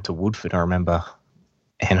tasking out to Woodford, I remember,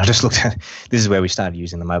 and I just looked at, this is where we started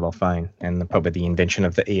using the mobile phone, and probably the invention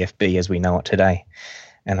of the EFB as we know it today.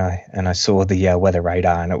 And I saw the weather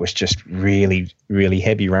radar, and it was just really, really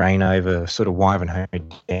heavy rain over sort of Wivenhoe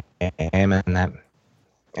Dam and that.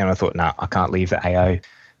 And I thought, no, I can't leave the AO.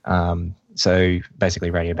 So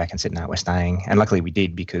basically radioed back and said, no, we're staying. And luckily we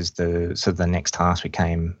did, because the next task we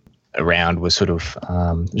came around was sort of,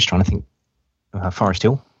 just trying to think, Forest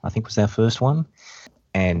Hill, I think, was our first one.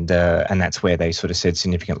 And that's where they sort of said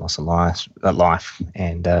significant loss of life.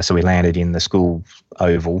 And so we landed in the school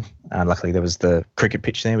oval. Luckily there was the cricket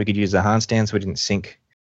pitch there. We could use the handstand, so we didn't sink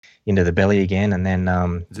into the belly again. And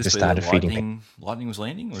then just started feeding. Lightning was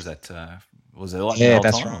landing, or was there lightning? Yeah,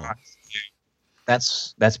 that's right.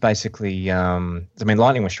 That's basically. I mean,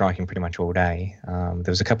 lightning was striking pretty much all day. There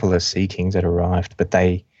was a couple of Sea Kings that arrived, but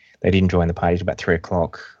they didn't join the party till about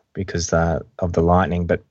 3:00 because of the lightning.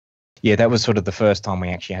 But yeah, that was sort of the first time we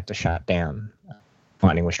actually had to shut down.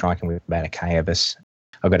 Lightning was striking with about a K of us.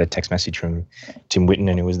 I got a text message from Tim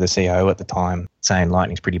Whitten, who was the CEO at the time, saying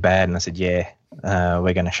lightning's pretty bad. And I said, yeah,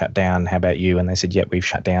 we're going to shut down. How about you? And they said, yep, we've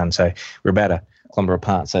shut down. So we're about a kilometre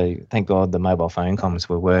apart. So thank God the mobile phone comms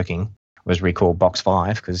were working. I was recalled box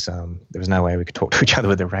 5 because there was no way we could talk to each other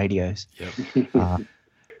with the radios. Yep.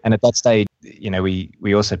 And at that stage, you know,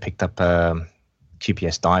 we also picked up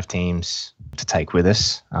QPS dive teams to take with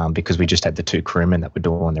us because we just had the 2 crewmen that were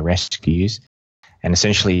doing the rescues. And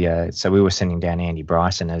essentially, so we were sending down Andy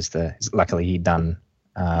Bryson luckily he'd done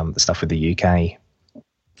the stuff with the UK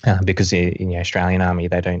because in the Australian Army,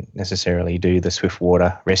 they don't necessarily do the swift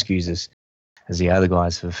water rescues as the other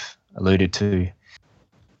guys have alluded to.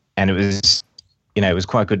 And it was, you know, it was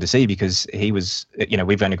quite good to see because he was, you know,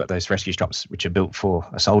 we've only got those rescue stops which are built for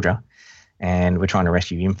a soldier, and we're trying to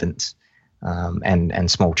rescue infants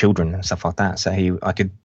and small children and stuff like that. So I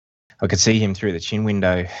could see him through the chin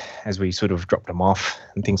window as we sort of dropped him off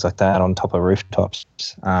and things like that on top of rooftops,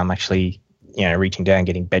 actually, you know, reaching down,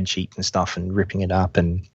 getting bed sheets and stuff and ripping it up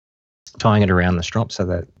and tying it around the strop so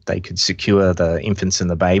that they could secure the infants and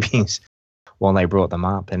the babies while they brought them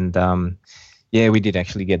up. And yeah, we did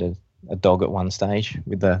actually get a dog at one stage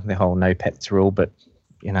with the whole no pets rule. But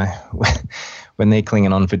you know, when they're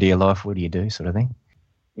clinging on for dear life, what do you do, sort of thing.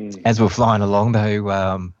 As we're flying along,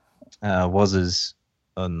 though,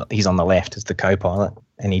 he's on the left as the co-pilot,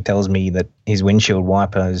 and he tells me that his windshield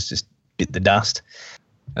wiper has just bit the dust.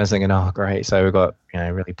 I was thinking, oh, great. So we've got,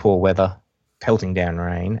 really poor weather, pelting down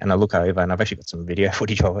rain, and I look over and I've actually got some video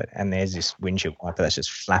footage of it, and there's this windshield wiper that's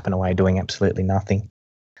just flapping away doing absolutely nothing.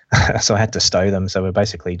 So I had to stow them. So we're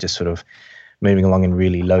basically just sort of moving along in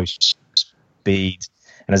really low speeds.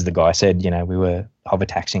 And as the guy said, we were hover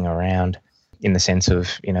taxiing around in the sense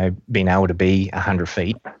of, being able to be 100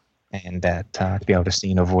 feet and to be able to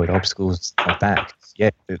see and avoid obstacles like that.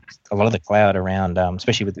 Yeah, a lot of the cloud around,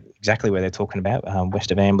 especially with exactly where they're talking about,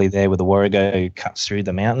 west of Amberley there where the Warrego cuts through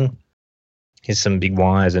the mountain. Here's some big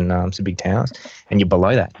wires and some big towers. And you're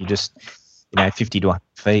below that. You just, 50 to 100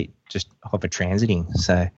 feet, just hover transiting.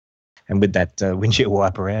 So, and with that windshield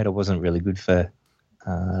wiper out, it wasn't really good for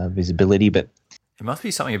visibility, but it must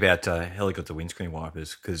be something about helicopter windscreen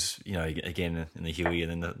wipers because, again, in the Huey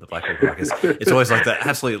and then the Black Hawk Wipers, it's always like the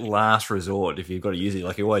absolute last resort if you've got to use it.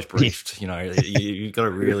 Like, you're always breached, you've got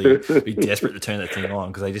to really be desperate to turn that thing on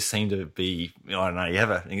because they just seem to be, I don't know, you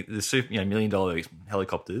have the super, $1 million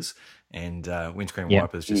helicopters and windscreen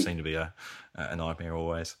wipers just seem to be a nightmare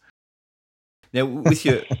always. Now, with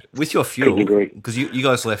your fuel, because you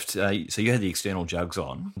guys left, so you had the external jugs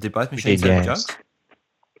on. Did both machines have jugs?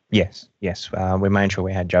 Yes. We made sure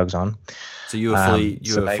we had jugs on. So you were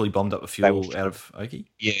fully bombed up with fuel out of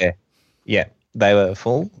Oki? Yeah, they were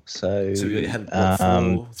full. So you had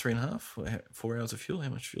 4 hours of fuel? How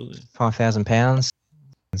much fuel did 5,000 pounds.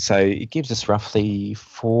 So it gives us roughly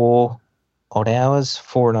 4 odd hours,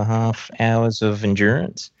 4.5 hours of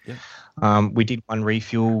endurance. Yep. We did one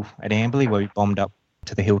refuel at Amberley where we bombed up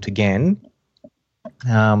to the hilt again.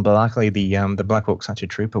 But luckily the Black Hawk's such a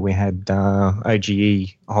trooper, we had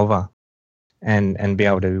OGE hover and be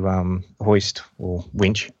able to hoist or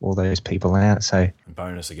winch all those people out. So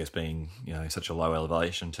bonus, I guess, being such a low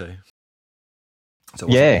elevation too. So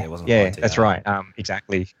that's right.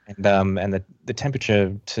 Exactly. And the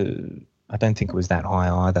temperature I don't think it was that high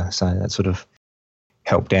either. So that sort of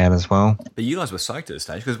helped out as well. But you guys were soaked at this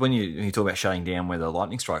stage because when you talk about shutting down where the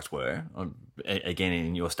lightning strikes were, again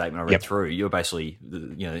in your statement I read through, you were basically,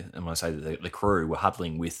 and when I say that the crew were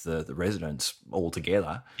huddling with the residents all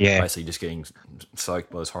together, basically just getting soaked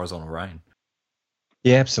by this horizontal rain.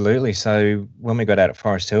 Yeah, absolutely. So when we got out at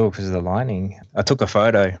Forest Hill because of the lightning, I took a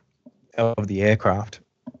photo of the aircraft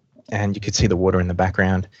and you could see the water in the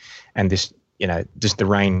background and this, just the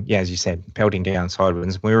rain, as you said, pelting down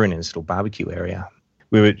sideways. We were in this little barbecue area.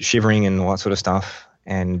 We were shivering and all that sort of stuff,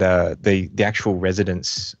 and the actual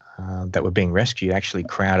residents that were being rescued actually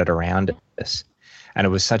crowded around us, and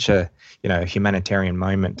it was such a humanitarian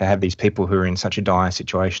moment to have these people who are in such a dire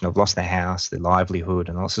situation, have lost their house, their livelihood,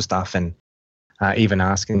 and all sorts of stuff, and even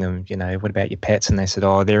asking them, what about your pets? And they said,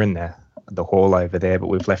 oh, they're in the hall over there, but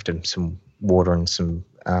we've left them some water and some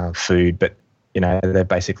food, but they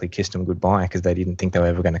basically kissed them goodbye because they didn't think they were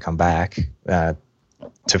ever going to come back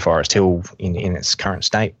to Forest Hill in its current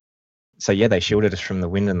state. So they shielded us from the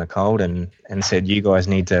wind and the cold and said, you guys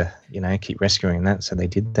need to, keep rescuing that. So they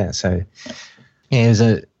did that. So it was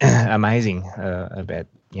amazing about,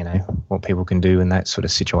 what people can do in that sort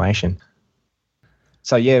of situation.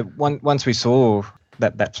 So once we saw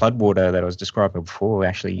that flood water that I was describing before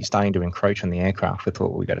actually starting to encroach on the aircraft, we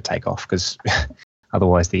thought we got to take off because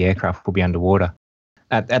otherwise the aircraft will be underwater.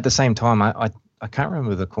 At the same time, I can't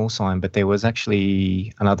remember the call sign, but there was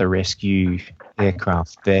actually another rescue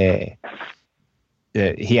aircraft there.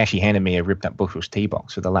 He actually handed me a ripped up Bushels tea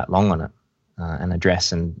box with a lat long on it, an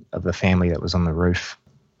address of the family that was on the roof,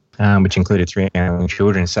 which included 3 young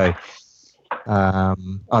children. So,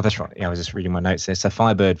 that's right. Yeah, I was just reading my notes there. So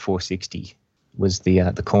Firebird 460 was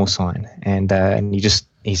the call sign, and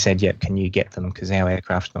he said, "Yep, can you get them because our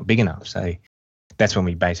aircraft's not big enough." So that's when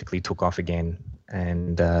we basically took off again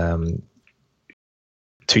and.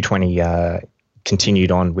 220 continued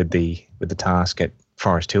on with the task at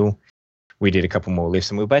Forest Hill. We did a couple more lifts,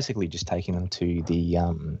 and we were basically just taking them to the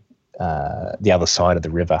other side of the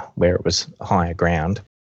river where it was higher ground.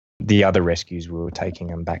 The other rescues, we were taking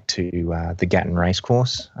them back to the Gatton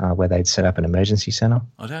Racecourse where they'd set up an emergency centre.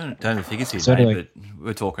 I don't have the figures here, mate, but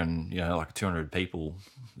we're talking, like 200 people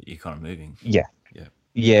that you're kind of moving. Yeah.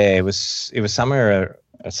 It was somewhere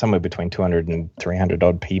between 200 and 300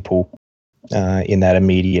 odd people. In that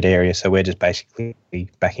immediate area, so we're just basically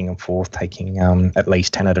backing and forth, taking at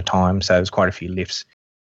least 10 at a time. So it was quite a few lifts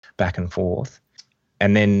back and forth.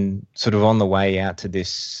 And then sort of on the way out to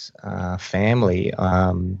this family,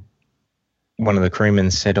 one of the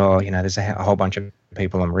crewmen said, there's a whole bunch of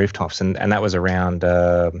people on rooftops. And that was around,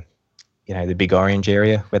 the Big Orange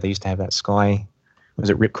area where they used to have that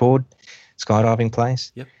ripcord skydiving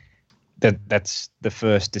place? Yep. That's the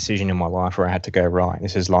first decision in my life where I had to go, right,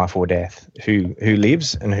 this is life or death. Who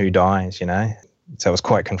lives and who dies, So it was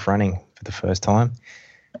quite confronting for the first time.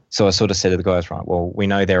 So I sort of said to the guys, right, well, we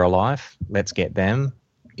know they're alive. Let's get them.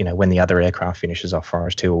 When the other aircraft finishes off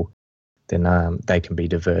Forest Hill, then they can be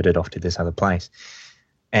diverted off to this other place.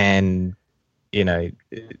 And,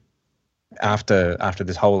 after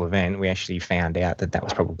this whole event, we actually found out that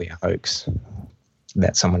was probably a hoax,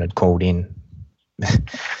 that someone had called in.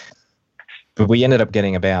 But we ended up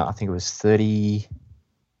getting about, I think it was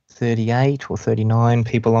 38 or 39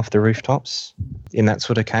 people off the rooftops in that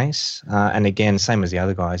sort of case. And again, same as the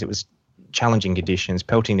other guys, it was challenging conditions,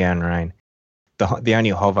 pelting down rain. The only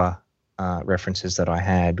hover references that I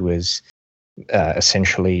had was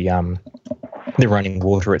essentially the running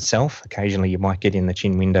water itself. Occasionally you might get in the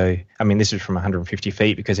chin window. I mean, this is from 150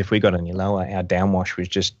 feet, because if we got any lower, our downwash was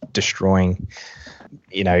just destroying,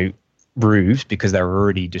 roofs because they were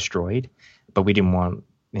already destroyed. But we didn't want,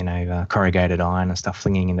 corrugated iron and stuff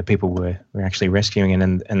flinging in the people we're actually rescuing.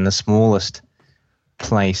 And the smallest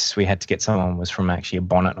place we had to get someone was from actually a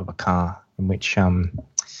bonnet of a car, in which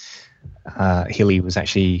Hilly was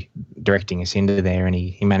actually directing us into there, and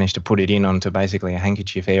he managed to put it in onto basically a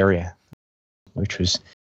handkerchief area, which was,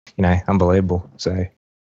 unbelievable. So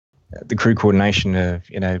the crew coordination of,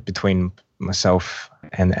 between myself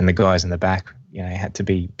and the guys in the back, had to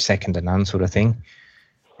be second to none sort of thing.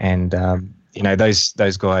 And,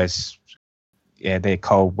 those guys, they're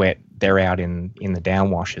cold, wet, they're out in the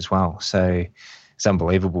downwash as well. So it's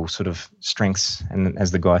unbelievable sort of strengths. And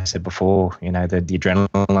as the guy said before, the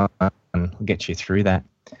adrenaline will get you through that.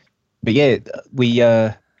 But yeah, we,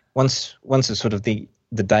 once it's sort of the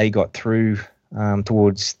day got through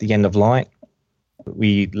towards the end of light,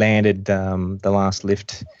 we landed the last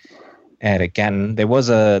lift out at Gatton. There was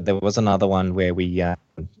another one where we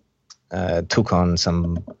took on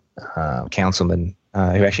some councilman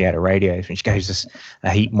who actually had a radio, which gave us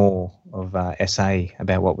a heap more of SA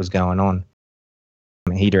about what was going on.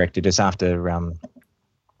 He directed us after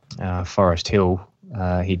Forest Hill.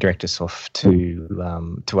 He directed us off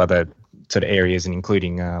to other sort of areas, and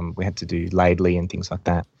including we had to do Laidley and things like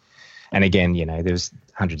that. And again, there was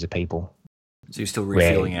hundreds of people. So you're still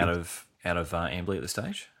refueling out of Amberley at this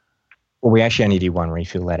stage? Well, we actually only did one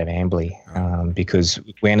refuel out of Amberley because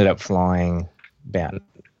we ended up flying about,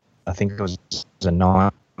 I think it was a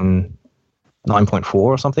 9.4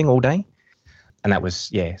 or something all day. And that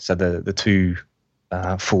was, so the two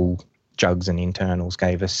full jugs and internals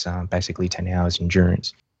gave us basically 10 hours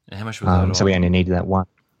endurance. And how much was that so we only needed that one.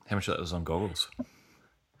 How much of that was on goggles?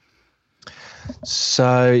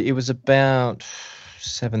 So it was about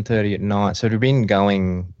 7:30 at night. So we've been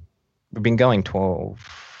going 12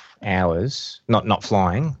 hours, not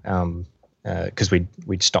flying, because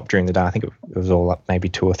we'd stopped during the day. I think it was all up maybe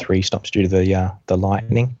 2 or 3 stops due to the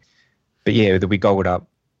lightning. But yeah, we goggled up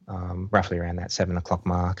roughly around that 7 o'clock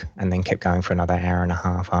mark, and then kept going for another hour and a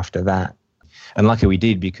half after that. And lucky we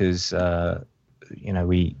did, because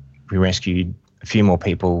we rescued a few more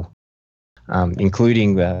people,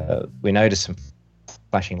 including we noticed some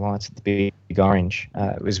flashing lights at the Big Orange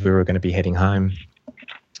as we were going to be heading home.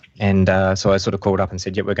 And so I sort of called up and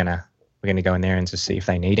said, we're going to go in there and just see if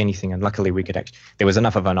they need anything. And luckily we could there was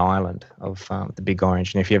enough of an island of the Big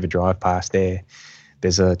Orange. And if you ever drive past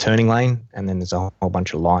there's a turning lane, and then there's a whole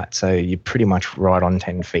bunch of lights. So you're pretty much right on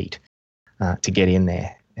 10 feet to get in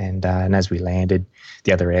there. And as we landed,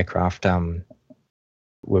 the other aircraft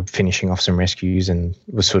were finishing off some rescues and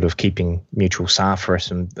was sort of keeping mutual SAR for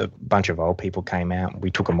us. And a bunch of old people came out.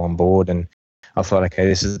 We took them on board, and I thought, okay,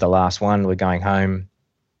 this is the last one. We're going home.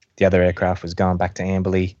 The other aircraft was going back to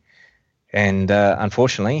Amberley. And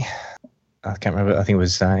unfortunately, I can't remember, I think it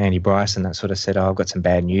was Andy Bryson that sort of said, I've got some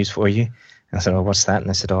bad news for you. And I said, what's that? And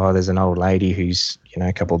they said, there's an old lady who's,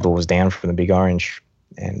 a couple of doors down from the Big Orange,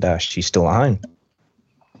 and she's still at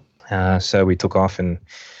home. So we took off, and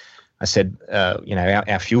I said,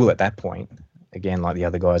 our fuel at that point, again, like the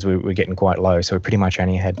other guys, we were getting quite low. So we pretty much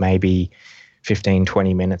only had maybe 15,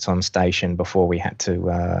 20 minutes on station before we had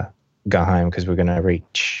to go home, because we're going to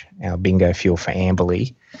reach our bingo fuel for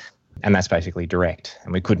Amberley. And that's basically direct.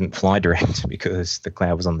 And we couldn't fly direct because the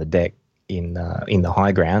cloud was on the deck in the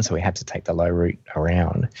high ground. So we had to take the low route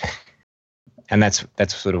around. And that's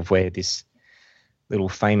sort of where this little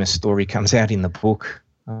famous story comes out in the book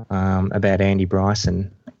about Andy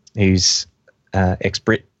Bryson, who's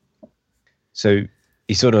ex-Brit. So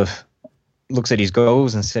he sort of looks at his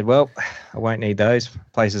goggles and said, well, I won't need those,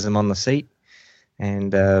 places them on the seat.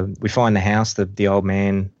 And we find the house. The old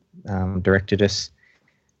man directed us,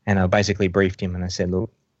 and I basically briefed him and I said,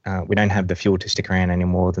 look, we don't have the fuel to stick around any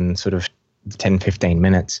more than sort of 10, 15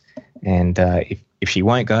 minutes. And if she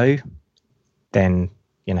won't go, then,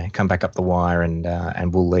 come back up the wire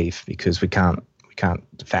and we'll leave, because we can't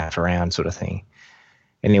faff around, sort of thing.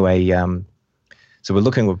 Anyway, so we're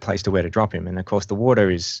looking for a place to where to drop him. And of course the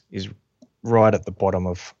water is right at the bottom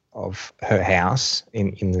of her house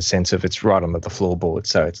in the sense of it's right under the floorboard.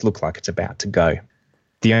 So it looked like it's about to go.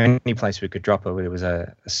 The only place we could drop her, there was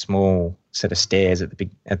a small set of stairs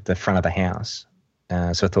at the front of the house.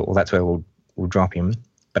 So I thought, well, that's where we'll drop him.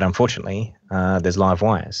 But unfortunately, there's live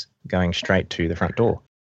wires going straight to the front door,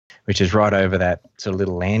 which is right over that sort of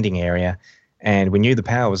little landing area. And we knew the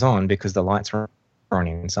power was on because the lights were on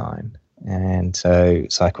inside. And so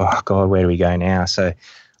it's like, oh, God, where do we go now? So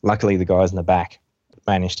luckily the guys in the back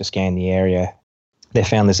managed to scan the area. They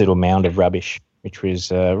found this little mound of rubbish, which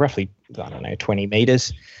was roughly, 20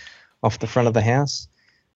 metres off the front of the house.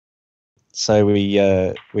 So we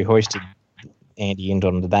hoisted Andy in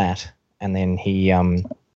onto that, and then he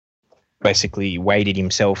basically weighted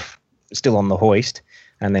himself still on the hoist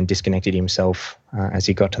and then disconnected himself as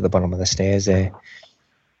he got to the bottom of the stairs there.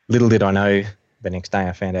 Little did I know, the next day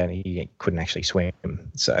I found out he couldn't actually swim.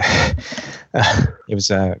 So it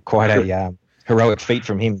was quite a heroic feat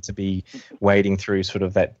from him to be wading through sort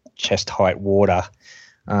of that chest-height water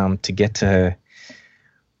to get to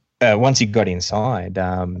her. Once he got inside,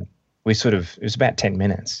 it was about 10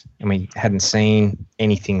 minutes, and we hadn't seen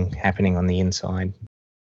anything happening on the inside.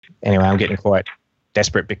 Anyway, I'm getting quite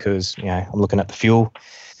desperate because, I'm looking at the fuel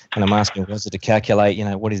and I'm asking Wazza to calculate,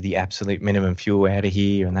 what is the absolute minimum fuel out of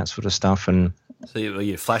here and that sort of stuff. And so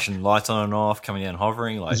you're flashing lights on and off, coming down,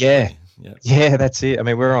 hovering? Yeah, that's it. I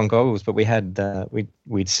mean, we're on goggles, but we had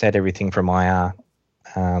we'd set everything from IR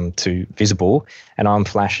to visible, and I'm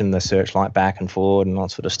flashing the searchlight back and forward and all that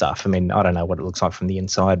sort of stuff. I mean, I don't know what it looks like from the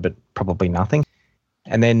inside, but probably nothing.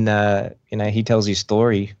 And then, he tells his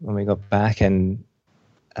story when we got back, and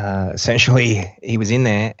essentially he was in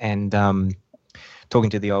there and talking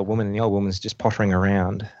to the old woman, and the old woman's just pottering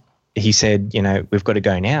around. He said, we've got to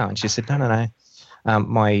go now. And she said, no.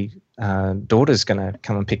 My daughter's going to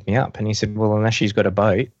come and pick me up. And he said, well, unless she's got a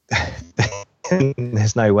boat,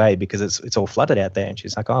 there's no way, because it's all flooded out there. And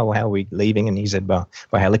she's like, oh, well, how are we leaving? And he said, well,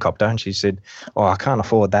 by helicopter. And she said, oh, I can't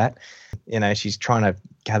afford that. She's trying to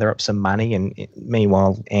gather up some money. And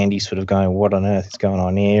meanwhile, Andy's sort of going, what on earth is going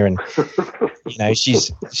on here? And,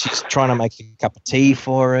 she's trying to make a cup of tea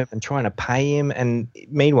for him and trying to pay him. And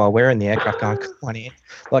meanwhile, we're in the aircraft going, come on in.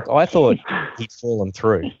 Like, I thought he'd fallen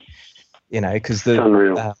through, because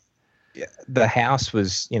the house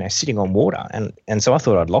was, sitting on water. And so I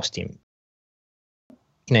thought I'd lost him.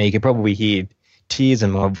 You could probably hear tears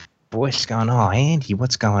in my voice going, oh, Andy,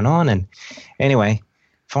 what's going on? And anyway,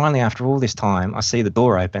 finally, after all this time, I see the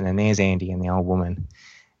door open and there's Andy and the old woman.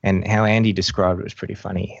 And how Andy described it was pretty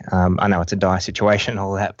funny. I know it's a dire situation and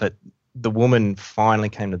all that, but the woman finally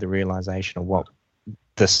came to the realization of what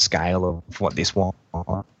the scale of what this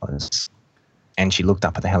was. And she looked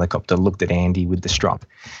up at the helicopter, looked at Andy with the strop,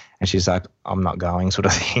 and she's like, I'm not going, sort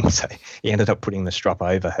of thing. So he ended up putting the strop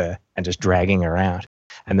over her and just dragging her out.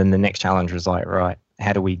 And then the next challenge was like, right,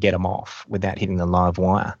 how do we get him off without hitting the live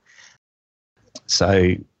wire?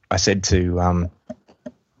 So I said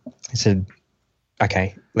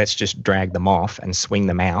okay, let's just drag them off and swing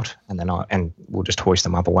them out, and then we'll just hoist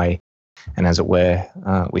them up away. And as it were,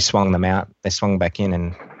 we swung them out. They swung back in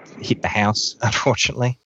and hit the house,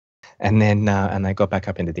 unfortunately. And then and they got back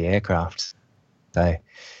up into the aircraft. So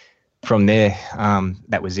from there,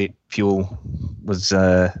 that was it. Fuel was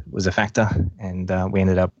a factor, and we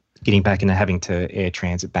ended up getting back into having to air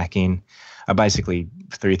transit back in. I basically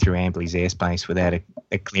through Amberley's airspace without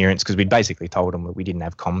a clearance, because we'd basically told them that we didn't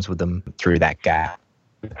have comms with them through that gap.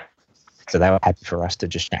 So they were happy for us to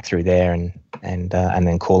just track through there and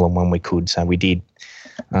then call them when we could. So we did.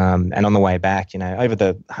 And on the way back, over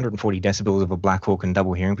the 140 decibels of a Black Hawk and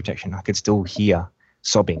double hearing protection, I could still hear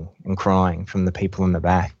sobbing and crying from the people in the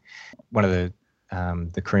back. One of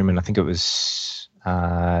the crewmen, I think it was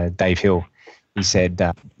Dave Hill, he said,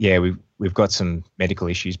 we've got some medical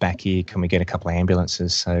issues back here. Can we get a couple of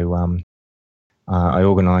ambulances? So I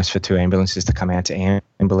organised for 2 ambulances to come out to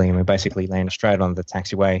Amberley, and we basically landed straight on the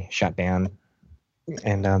taxiway, shut down,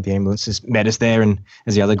 and the ambulances met us there. And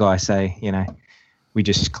as the other guys say, we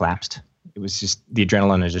just collapsed. It was just the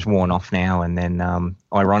adrenaline has just worn off now. And then,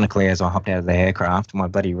 ironically, as I hopped out of the aircraft, my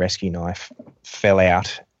bloody rescue knife fell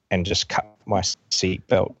out and just cut my seat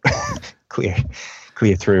belt clear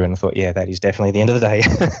through, and I thought, yeah, that is definitely the end of the day.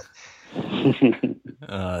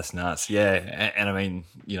 Oh, that's nuts. Yeah, and I mean,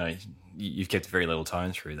 you've kept a very little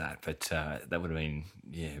tone through that, but that would have been,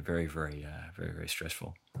 very, very, very, very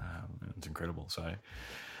stressful. It's incredible. So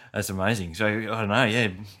that's amazing. So I don't know. Yeah,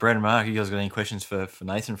 Brad and Mark, you guys got any questions for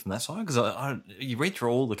Nathan from that side? Because you read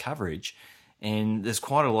through all the coverage, and there's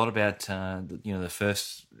quite a lot about the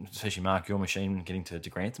first, especially Mark, your machine getting to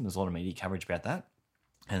Grantham. There's a lot of media coverage about that,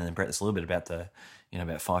 and then Brett, there's a little bit about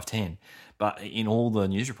about 510. But in all the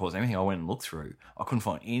news reports, everything I went and looked through, I couldn't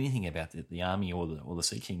find anything about the Army or the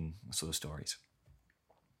Sea King sort of stories.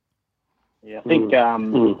 Yeah, I think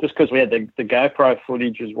just because we had the GoPro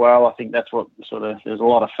footage as well, I think that's what there's a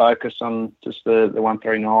lot of focus on just the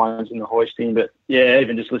 139s and the hoisting. But yeah,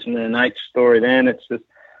 even just listening to Nate's story then, it's just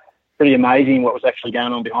pretty amazing what was actually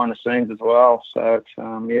going on behind the scenes as well. So it's,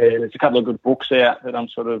 there's a couple of good books out that I'm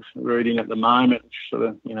sort of reading at the moment,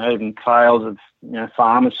 which even tales of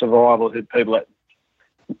farmer survival who people that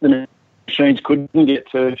the machines couldn't get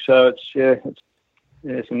to. So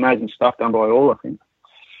it's amazing stuff done by all, I think.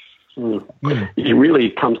 It really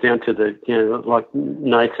comes down to like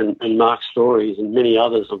Nathan and Mark's stories and many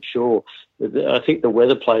others, I'm sure. I think the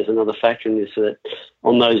weather plays another factor in this, that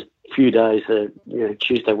on those few days,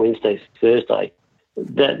 Tuesday, Wednesday, Thursday,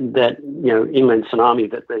 that inland tsunami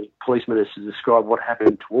that the police minister described what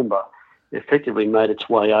happened in Toowoomba effectively made its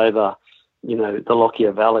way over, the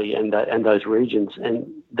Lockyer Valley and those regions, and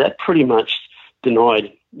that pretty much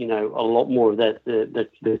denied, a lot more of that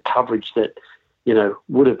the coverage that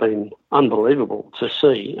would have been unbelievable to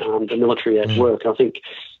see the military at work. I think,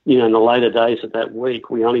 in the later days of that week,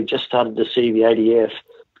 we only just started to see the ADF,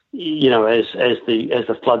 as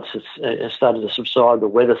the floods started to subside, the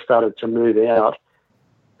weather started to move out,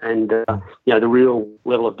 and the real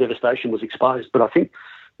level of devastation was exposed. But I think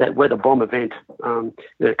that weather bomb event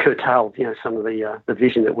curtailed, some of the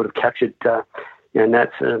vision that would have captured. And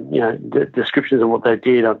that's, the descriptions of what they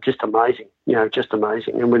did are just amazing, just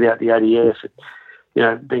amazing. And without the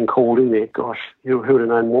ADF, being called in there, gosh, who would have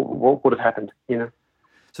known what would have happened, So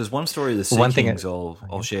there's one story of the Sea Kings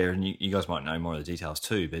I'll share, and you guys might know more of the details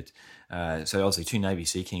too, but so obviously 2 Navy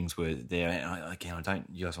Sea Kings were there. And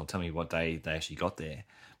you guys won't tell me what day they actually got there,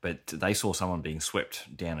 but they saw someone being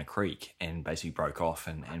swept down a creek and basically broke off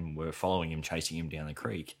and were following him, chasing him down the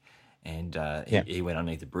creek. And he went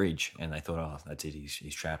underneath the bridge, and they thought, oh, that's it,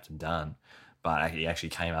 he's trapped and done. But he actually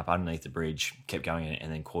came up underneath the bridge, kept going,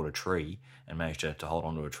 and then caught a tree and managed to hold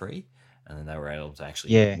onto a tree. And then they were able to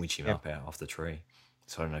actually winch him up out off the tree.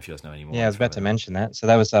 So I don't know if you guys know any more. Yeah, I was about to mention that. So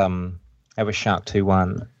that was Shark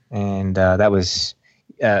 2-1, and that was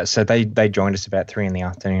so they joined us about 3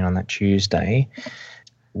 p.m. on that Tuesday.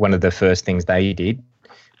 One of the first things they did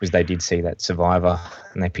was they did see that survivor,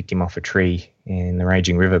 and they picked him off a tree in the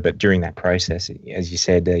raging river. But during that process, as you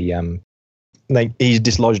said, he's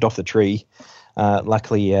dislodged off the tree.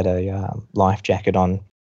 Luckily, he had a life jacket on.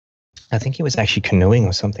 I think he was actually canoeing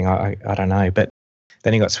or something. I don't know. But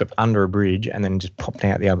then he got swept under a bridge and then just popped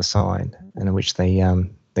out the other side, and in which they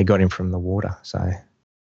got him from the water. So.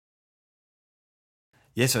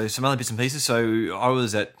 Yeah, so some other bits and pieces. So I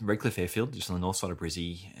was at Redcliffe Airfield, just on the north side of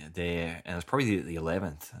Brizzy there, and it was probably the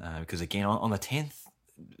 11th, because again, on the 10th,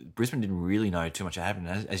 Brisbane didn't really know too much happened.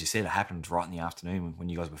 As you said, it happened right in the afternoon when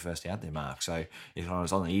you guys were first out there, Mark. So it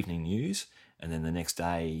was on the evening news, and then the next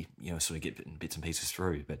day, sort of get bits and pieces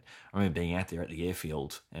through. But I remember being out there at the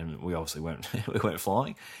airfield, and we obviously weren't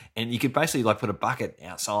flying, and you could basically like put a bucket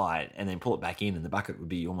outside and then pull it back in, and the bucket would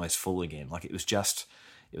be almost full again. Like it was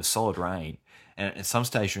solid rain. And at some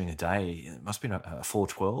stage during the day, it must have been a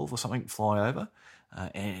 412 or something fly over.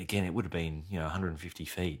 And again, it would have been, 150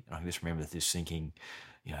 feet. And I can just remember this thinking,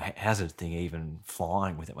 how's that thing even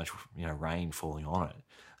flying with that much, rain falling on it?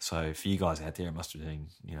 So for you guys out there, it must have been,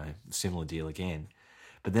 a similar deal again.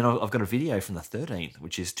 But then I've got a video from the 13th,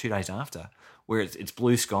 which is 2 days after, where it's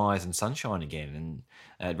blue skies and sunshine again. And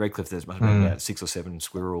at Redcliffe, there's must have been about 6 or 7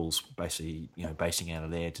 squirrels basically, basing out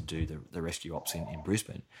of there to do the rescue ops in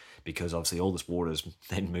Brisbane, because obviously all this water's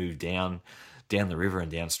then moved down the river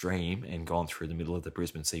and downstream and gone through the middle of the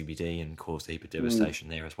Brisbane CBD and caused a heap of devastation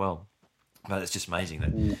there as well. But it's just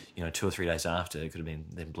amazing that, 2 or 3 days after, it could have been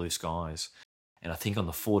then blue skies. And I think on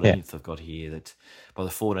the 14th, I've got here that by the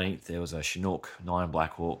 14th, there was a Chinook, 9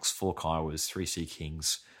 Blackhawks, 4 Kiowas, 3 Sea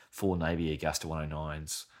Kings, 4 Navy Augusta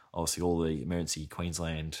 109s, obviously all the emergency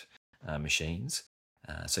Queensland machines.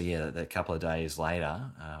 So that couple of days later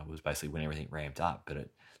was basically when everything ramped up. But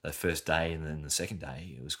the first day and then the second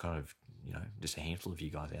day, it was kind of, just a handful of you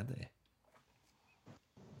guys out there.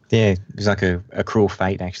 Yeah, it was like a cruel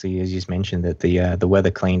fate, actually, as you just mentioned, that the weather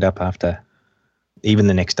cleaned up after even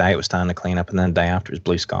the next day it was starting to clean up, and then the day after it was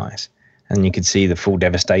blue skies. And you could see the full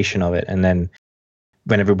devastation of it. And then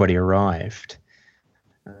when everybody arrived,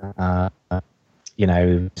 you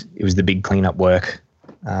know, it was the big cleanup work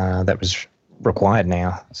that was required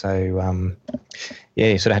now. So, yeah,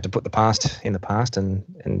 you sort of had to put the past in the past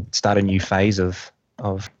and start a new phase of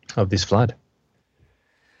this flood.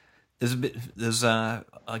 There's I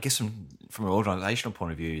guess from an organisational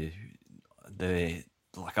point of view,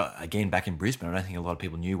 again, back in Brisbane, I don't think a lot of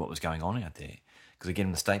people knew what was going on out there. Because again,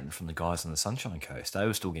 in the statement from the guys on the Sunshine Coast, they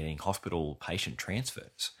were still getting hospital patient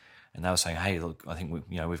transfers, and they were saying, "Hey, look, I think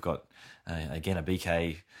we've got again a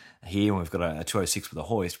BK here, and we've got a 206 with a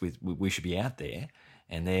hoist. We should be out there."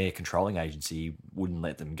 And their controlling agency wouldn't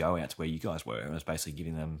let them go out to where you guys were, and it was basically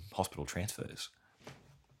giving them hospital transfers.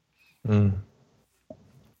 Mm.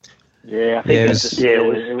 Yeah, I think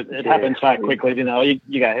it happened so quickly. You know, you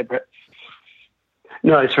go ahead, Brett.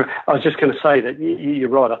 No, sorry. I was just going to say that you're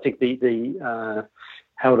right. I think the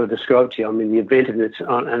how to describe it to you, I mean, the event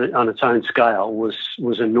on its own scale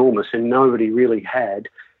was enormous, and nobody really had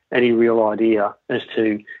any real idea as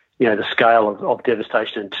to, you know, the scale of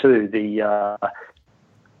devastation, and two, the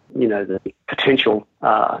potential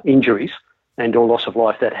injuries and or loss of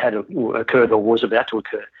life that had occurred or was about to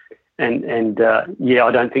occur. And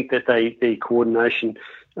I don't think that the coordination,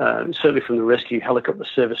 certainly from the rescue helicopter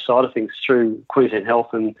service side of things through Queensland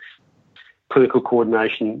Health and clinical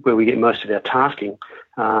coordination, where we get most of our tasking,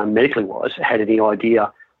 medically wise, had any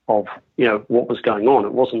idea of, you know, what was going on.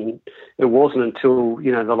 It wasn't until,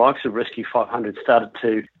 you know, the likes of Rescue 500 started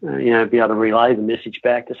to be able to relay the message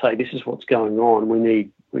back to say, this is what's going on. We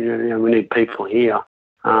need people here.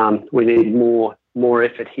 We need more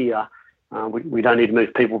effort here. We don't need to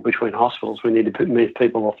move people between hospitals. We need to move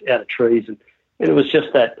people out of trees, and it was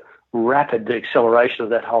just that rapid acceleration of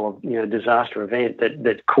that whole disaster event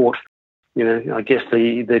that caught, I guess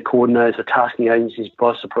the coordinators, the tasking agencies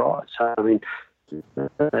by surprise. So, I mean,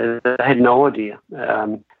 they had no idea.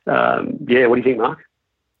 What do you think, Mark?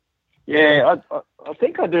 Yeah, I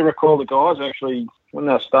think I do recall the guys actually, when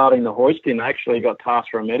they were starting the hoisting, they actually got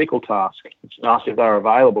tasked for a medical task, asked if they were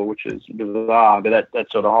available, which is bizarre, but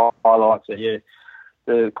that sort of highlights that,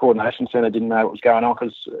 the coordination centre didn't know what was going on,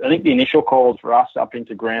 because I think the initial calls for us up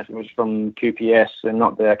into Grantham was from QPS and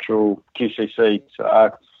not the actual QCC.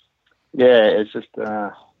 So, it's just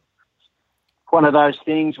one of those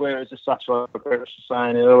things where it's just such, like I was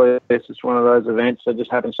saying earlier, it's just one of those events that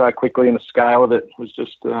just happened so quickly, and the scale of it was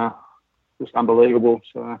just unbelievable.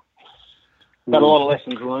 So, but a lot of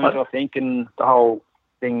lessons learned, I think, and the whole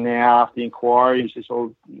thing now after the inquiry is just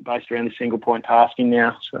all based around the single point tasking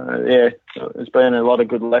now. So, there's been a lot of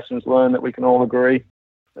good lessons learned that we can all agree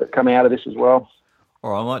that come out of this as well.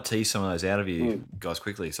 All right, I might tease some of those out of you guys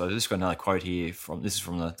quickly. So I just got another quote here from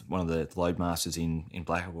one of the loadmasters in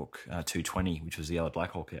Black Hawk 220, which was the other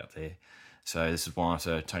Black Hawk out there. So this is one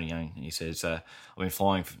after Tony Young, and he says, "I've been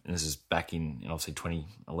flying," and this is back in obviously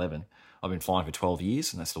 2011. "I've been flying for 12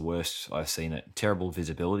 years, and that's the worst I've seen it. Terrible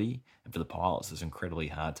visibility, and for the pilots, it's incredibly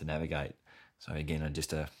hard to navigate." So again,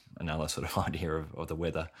 just another sort of idea of the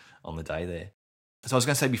weather on the day there. So I was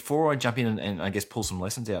going to say, before I jump in and I guess pull some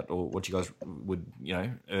lessons out, or what you guys would,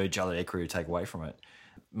 urge other aircrew to take away from it,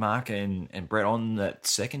 Mark and Brett, on that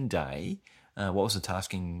second day, what was the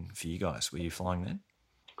tasking for you guys? Were you flying then?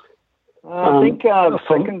 I think the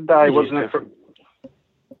second day, wasn't it?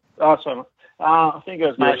 I think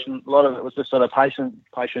it was a lot of it was just sort of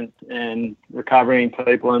patient and recovering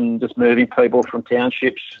people and just moving people from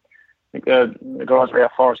townships. I think the guys were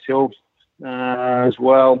out Forest Hill as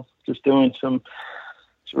well, just doing some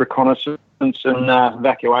reconnaissance and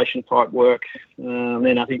evacuation type work.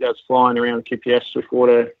 Then I think that's flying around the QPS with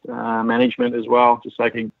water management as well, just so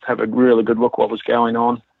they could have a really good look what was going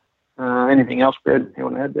on. Anything else, Brad, you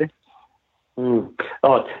want to add there?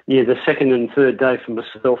 The second and third day for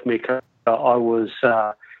myself, Mick, I was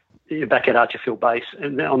back at Archerfield Base,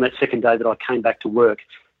 and on that second day that I came back to work,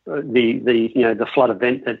 the flood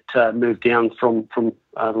event that moved down from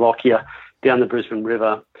Lockyer down the Brisbane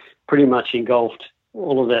River pretty much engulfed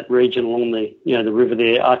all of that region along the river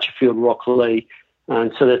there, Archerfield, Rocklea,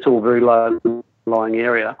 and so that's all very low-lying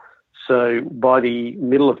area. So by the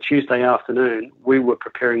middle of Tuesday afternoon, we were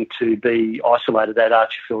preparing to be isolated at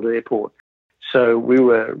Archerfield Airport. So we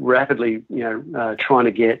were rapidly, trying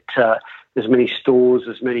to get as many stores,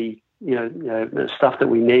 as many, stuff that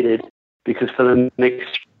we needed, because for the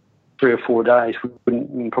next 3 or 4 days,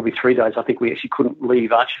 probably 3 days, I think we actually couldn't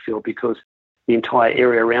leave Archerfield because the entire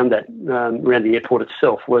area around that, around the airport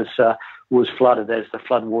itself, was flooded as the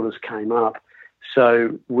floodwaters came up.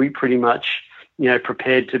 So we pretty much,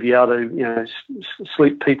 prepared to be able to,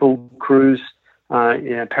 sleep people, crews,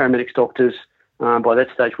 paramedics, doctors. By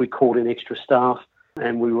that stage, we called in extra staff,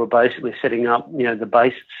 and we were basically setting up, the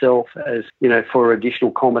base itself as, for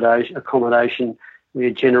additional accommodation. We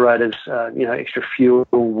had generators, extra fuel,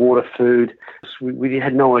 water, food. We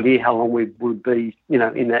had no idea how long we would be, in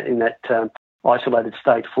that isolated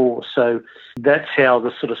state for. So that's how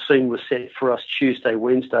the sort of scene was set for us Tuesday,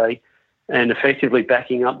 Wednesday, and effectively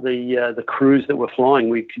backing up the crews that were flying.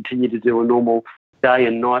 We continued to do a normal day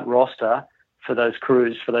and night roster for those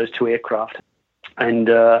crews, for those two aircraft, and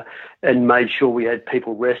made sure we had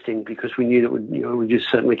people resting, because we knew that we'd just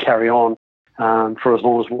certainly carry on for as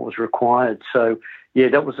long as what was required. So yeah,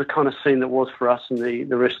 that was the kind of scene that was for us in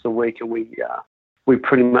the rest of the week, and we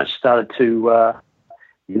pretty much started to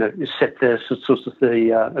set the sorts of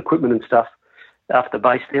the equipment and stuff after the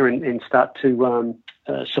base there, and start to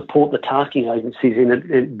support the tasking agencies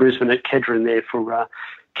in Brisbane at Kedron there for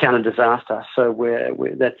counter disaster. So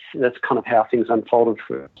that's kind of how things unfolded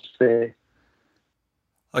for us there.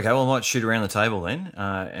 Okay, well, I might shoot around the table then,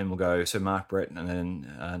 and we'll go, so Mark, Brett, and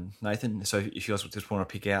then Nathan. So if you guys just want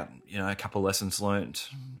to pick out, a couple of lessons learnt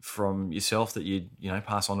from yourself that you'd,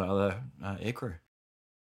 pass on to other aircrew.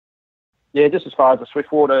 Yeah, just as far as the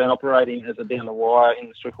Swiftwater and operating as a down the wire in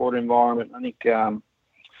the Swiftwater environment, I think,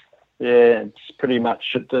 it's pretty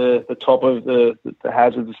much at the top of the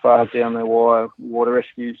hazards as far as down the wire water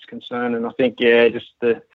rescue is concerned. And I think, just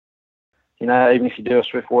even if you do a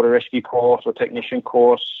Swiftwater rescue course or technician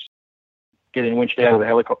course, getting winched out of the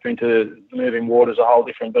helicopter into moving water is a whole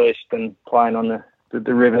different beast than playing on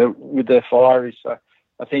the river with the fireys. So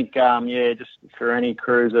I think, just for any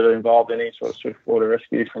crews that are involved in any sort of Swiftwater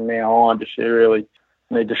rescue from now on, just really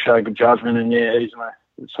need to show good judgment and, ease on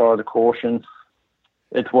the side of the caution.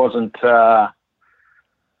 It wasn't,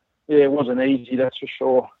 it wasn't easy, that's for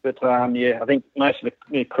sure. But, I think most of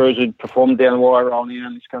the crews who perform down the wire rolling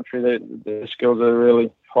in this country, the skills are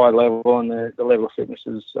really high level, and the level of fitness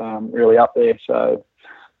is really up there. So,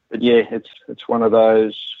 but it's one of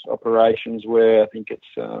those operations where I think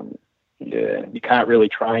it's, you can't really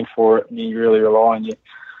train for it, and you really rely on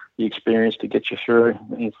the experience to get you through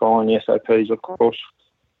and following the SOPs, of course.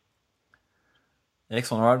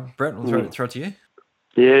 Excellent. All right, Brett, we'll throw it to you.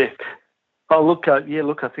 Yeah. Oh, look, I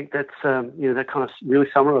think that's, that kind of really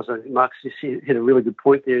summarises. I think Mark's just hit a really good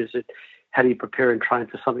point there, is that how do you prepare and train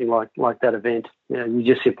for something like that event? You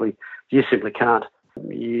just simply can't.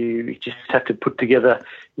 You just have to put together,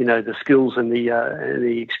 the skills and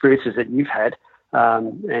the experiences that you've had,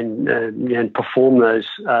 and perform those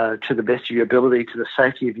to the best of your ability, to the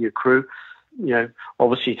safety of your crew,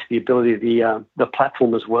 obviously to the ability of the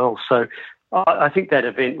platform as well. So I think that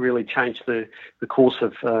event really changed the course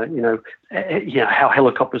of how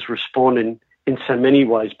helicopters respond in so many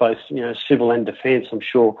ways, both civil and defence. I'm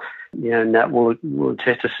sure Nat will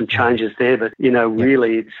attest to some changes there, but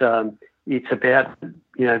really it's about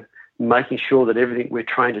making sure that everything we're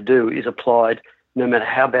trying to do is applied, no matter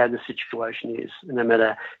how bad the situation is, and no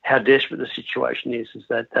matter how desperate the situation is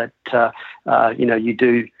that you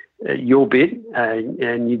do your bit,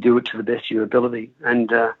 and you do it to the best of your ability.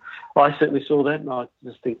 And I certainly saw that, and I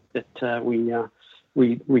just think that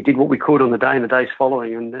we did what we could on the day and the days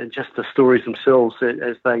following, and just the stories themselves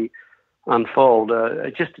as they unfold,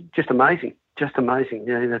 just amazing,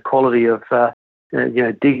 the quality of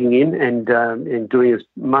digging in and doing as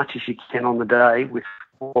much as you can on the day with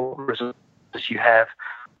what resources you have.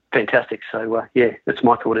 Fantastic. So that's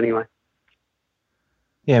my thought anyway.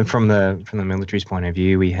 Yeah, from the military's point of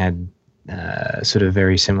view, we had sort of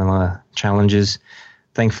very similar challenges.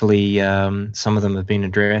 Thankfully, some of them have been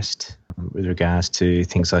addressed with regards to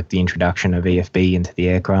things like the introduction of EFB into the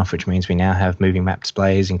aircraft, which means we now have moving map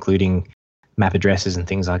displays, including map addresses and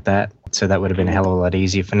things like that. So that would have been a hell of a lot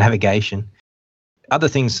easier for navigation. Other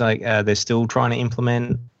things like they're still trying to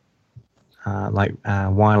implement,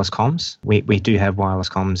 wireless comms. We do have wireless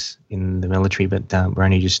comms in the military, but we're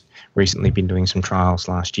only just recently been doing some trials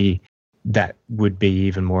last year. That would be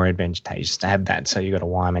even more advantageous to have that, so you've got a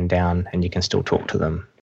wireman down and you can still talk to them,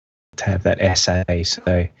 to have that SA. So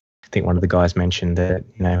I think one of the guys mentioned that,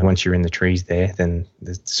 once you're in the trees there, then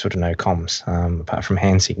there's sort of no comms apart from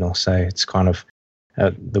hand signals. So it's kind of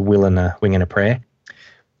the will and a wing and a prayer.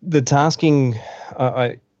 The tasking,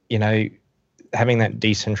 having that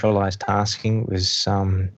decentralized tasking was,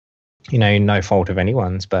 no fault of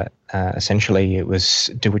anyone's, but essentially it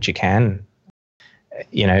was do what you can,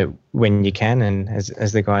 when you can, and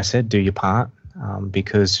as the guy said, do your part,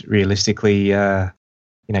 because realistically,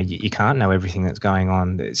 you can't know everything that's going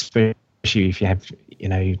on, especially if you have,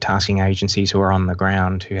 tasking agencies who are on the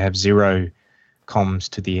ground who have zero comms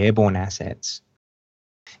to the airborne assets.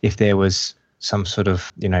 If there was some sort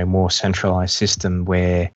of, more centralized system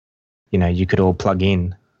where, you could all plug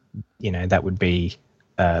in, that would be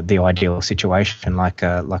the ideal situation,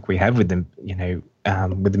 like we have with them,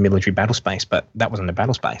 with the military battle space. But that wasn't a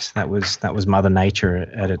battle space. That was Mother Nature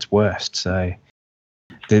at its worst. So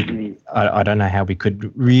I don't know how we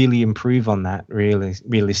could really improve on that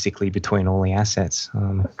realistically between all the assets.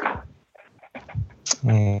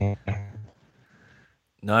 Yeah.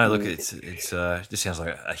 No, look, it just sounds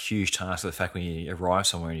like a huge task. The fact when you arrive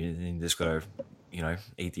somewhere and you just got to,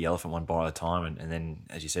 eat the elephant one bite at a time, and then,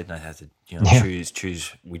 as you said, you have to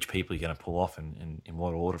choose which people you're going to pull off and in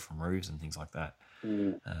what order from roofs and things like that.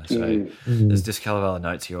 There's just a couple of other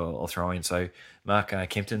notes here I'll throw in. So Mark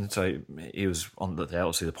Kempton, so he was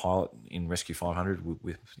obviously the pilot in Rescue 500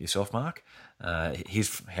 with yourself, Mark.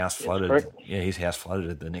 His house flooded. Yeah, his house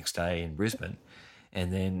flooded the next day in Brisbane.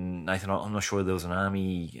 And then, Nathan, I'm not sure there was an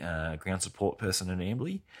Army ground support person in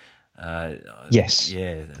Amberley. Yes.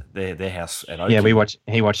 Yeah, their house at Oakey. Yeah,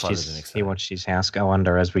 he watched his house go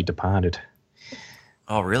under as we departed.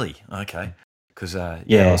 Oh, really? Okay. Because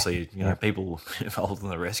obviously, people involved in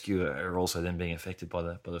the rescue are also then being affected by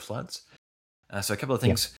the floods. So a couple of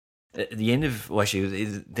things. At the end of, it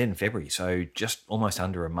was then February, so just almost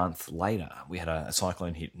under a month later, we had a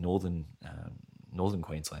cyclone hit northern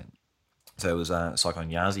Queensland. So it was Cyclone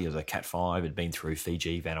Yasi. It was a Cat 5. It had been through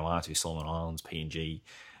Fiji, Vanuatu, Solomon Islands, PNG,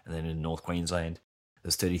 and then in North Queensland.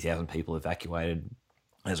 There's 30,000 people evacuated.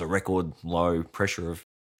 There's a record low pressure of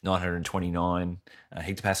 929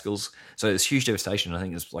 hectopascals. So it's huge devastation. I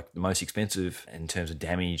think it's like the most expensive in terms of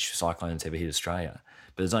damage cyclones ever hit Australia.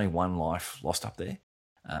 But there's only one life lost up there.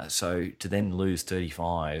 So to then lose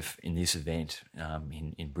 35 in this event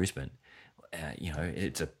in Brisbane,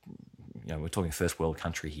 it's we're talking first world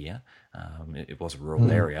country here. It was a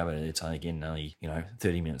rural area, but it's only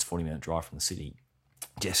 30 minutes, 40-minute drive from the city.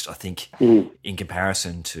 Just, I think, in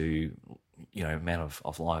comparison to, amount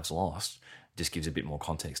of lives lost, just gives a bit more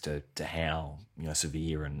context to how,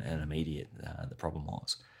 severe and immediate the problem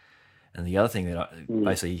was. And the other thing that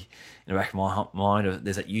basically, in the back of my mind,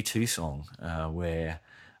 there's that U2 song where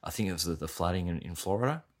I think it was the flooding in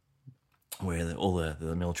Florida, where all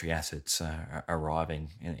the military assets are arriving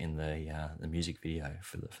in the music video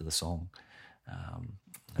for the song,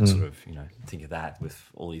 and sort of think of that with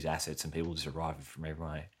all these assets and people just arriving from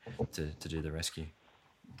everywhere to do the rescue.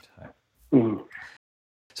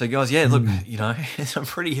 So guys, look, some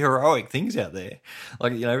pretty heroic things out there.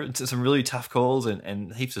 Like, some really tough calls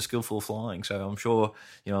and heaps of skillful flying. So I'm sure,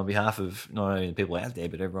 on behalf of not only the people out there,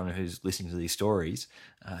 but everyone who's listening to these stories,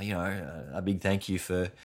 a big thank you for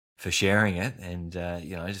sharing it and,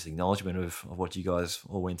 just acknowledgement of what you guys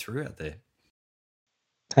all went through out there.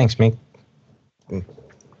 Thanks, Mick.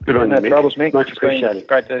 Good on you, Mick. Troubles, Mick. Much appreciated.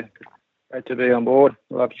 Great to be on board.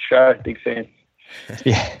 Love your show. Big fan.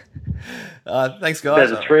 Yeah. Thanks, guys.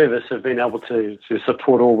 The three of us have been able to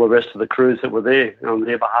support all the rest of the crews that were there on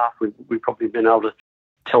their behalf. We've probably been able to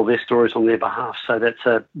tell their stories on their behalf. So that's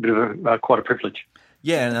a bit of quite a privilege.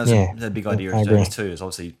 Yeah, and that was the big idea of doing this too, is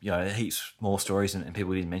obviously, heaps more stories and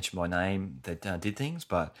people didn't mention by name that did things,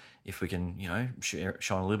 but if we can, shine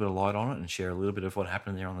a little bit of light on it and share a little bit of what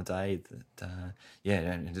happened there on the day,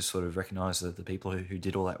 and just sort of recognise the people who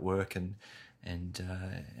did all that work and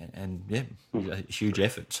a huge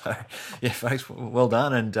effort. So, folks, well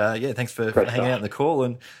done, and thanks for hanging out in the call,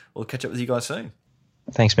 and we'll catch up with you guys soon.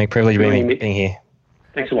 Thanks, Mick. Privilege being here.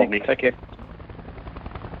 Thanks a lot, Mick. Take care.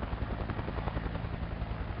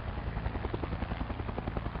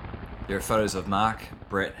 There are photos of Mark,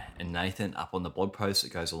 Brett, and Nathan up on the blog post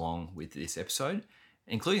that goes along with this episode,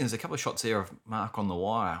 including there's a couple of shots there of Mark on the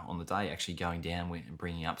wire on the day actually going down and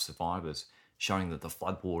bringing up survivors, showing that the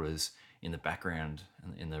floodwaters in the background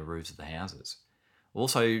in the roofs of the houses. We've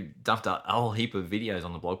also dumped a whole heap of videos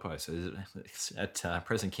on the blog post. So at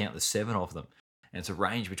present count, there's 7 of them. And it's a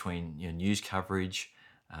range between news coverage,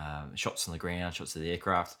 shots on the ground, shots of the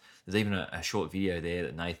aircraft. There's even a short video there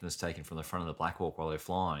that Nathan's taken from the front of the Black Hawk while they're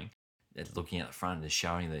flying. Looking at the front is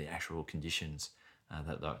showing the actual conditions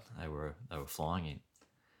that they were flying in.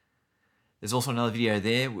 There's also another video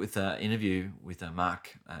there with an interview with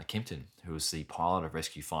Mark Kempton, who was the pilot of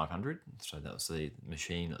Rescue 500. So that was the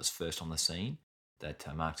machine that was first on the scene that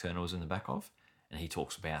Mark Turner was in the back of, and he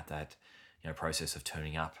talks about that process of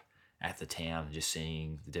turning up at the town and just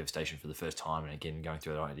seeing the devastation for the first time, and again going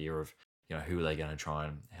through that idea of who are they going to try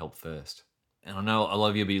and help first. And I know a lot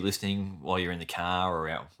of you will be listening while you're in the car or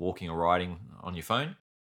out walking or riding on your phone.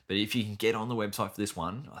 But if you can get on the website for this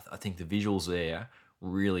one, I think the visuals there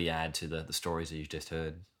really add to the stories that you've just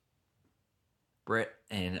heard. Brett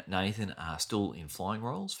and Nathan are still in flying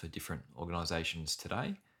roles for different organisations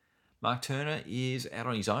today. Mark Turner is out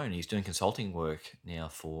on his own. He's doing consulting work now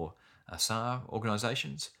for SAR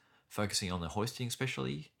organisations, focusing on the hoisting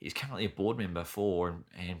specialty. He's currently a board member for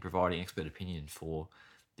and providing expert opinion for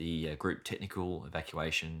the Group Technical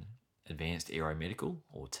Evacuation Advanced Aeromedical,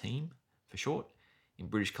 or TEAM for short, in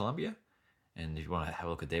British Columbia. And if you want to have a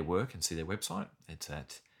look at their work and see their website, it's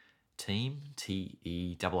at team,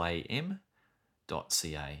 TEAM.ca.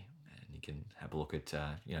 And you can have a look at,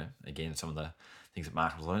 again, some of the things that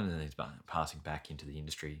Mark has learned, and he's passing back into the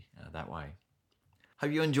industry that way.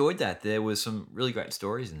 Hope you enjoyed that. There was some really great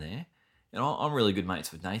stories in there. And I'm really good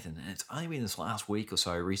mates with Nathan, and it's only been this last week or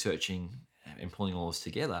so researching and pulling all this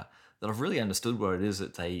together that I've really understood what it is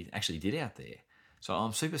that they actually did out there. So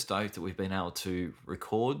I'm super stoked that we've been able to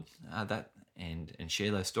record that and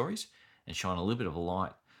share those stories and shine a little bit of a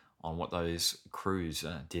light on what those crews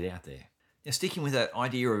did out there. Now, sticking with that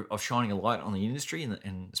idea of shining a light on the industry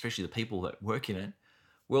and especially the people that work in it,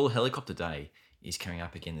 World Helicopter Day is coming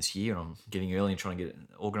up again this year, and I'm getting early and trying to get it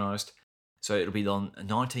organised. So it'll be on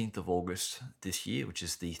 19th of August this year, which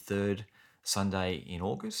is the third Sunday in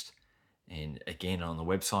August. And again, on the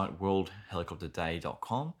website,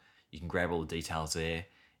 worldhelicopterday.com, you can grab all the details there.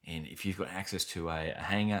 And if you've got access to a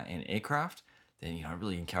hangar and aircraft, then I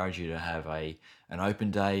really encourage you to have an open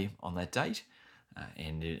day on that date.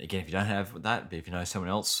 And again, if you don't have that, but if you know someone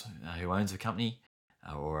else who owns a company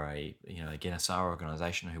or a SAR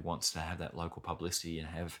organisation who wants to have that local publicity and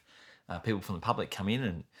have people from the public come in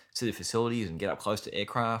and see the facilities and get up close to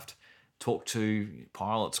aircraft, talk to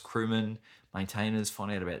pilots, crewmen, maintainers, find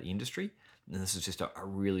out about the industry. And this is just a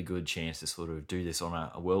really good chance to sort of do this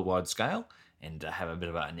on a worldwide scale and have a bit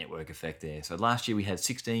of a network effect there. So last year we had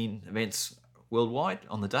 16 events worldwide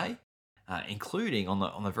on the day, including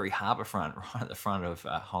on the very harbour front, right at the front of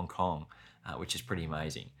Hong Kong, which is pretty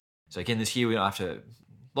amazing. So again, this year we're after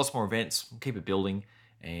lots more events. We'll keep it building,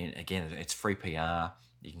 and again, it's free PR.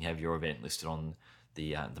 You can have your event listed on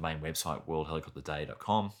the main website,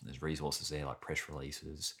 worldhelicopterday.com. There's resources there like press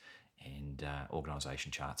releases and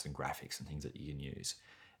organisation charts and graphics and things that you can use.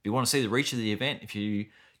 If you want to see the reach of the event, if you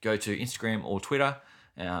go to Instagram or Twitter,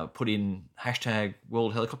 put in hashtag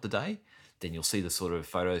World Helicopter Day, then you'll see the sort of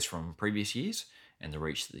photos from previous years and the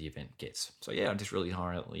reach that the event gets. So yeah, I just really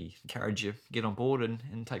highly encourage you to get on board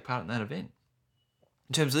and take part in that event.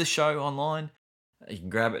 In terms of this show online, you can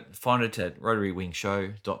grab it, find it at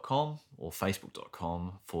rotarywingshow.com or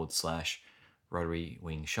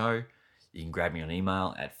facebook.com/rotarywingshow. You can grab me on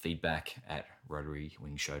email at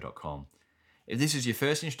feedback@rotarywingshow.com. If this is your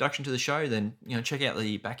first introduction to the show, then check out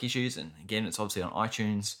the back issues. And again, it's obviously on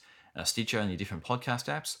iTunes, Stitcher, and the different podcast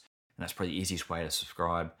apps. And that's probably the easiest way to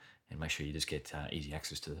subscribe and make sure you just get easy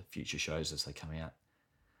access to the future shows as they come out.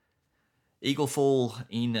 Eagle Fall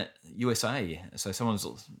in USA. So someone's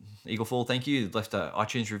Eagle Fall, thank you, left an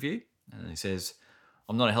iTunes review. And he says,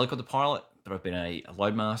 I'm not a helicopter pilot, but I've been a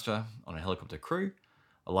loadmaster on a helicopter crew.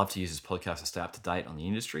 I love to use this podcast to stay up to date on the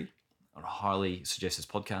industry. I'd highly suggest this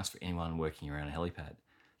podcast for anyone working around a helipad.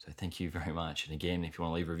 So thank you very much. And again, if you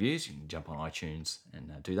want to leave reviews, you can jump on iTunes and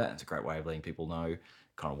do that. It's a great way of letting people know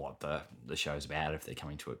kind of what the show's about if they're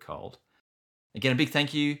coming to it cold. Again, a big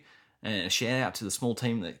thank you and a shout out to the small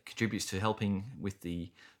team that contributes to helping with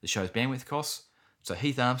the show's bandwidth costs. So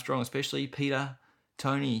Heath Armstrong especially, Peter,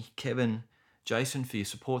 Tony, Kevin, Jason for your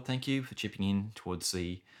support. Thank you for chipping in towards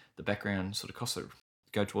the background sort of costs that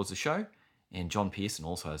go towards the show. And John Pearson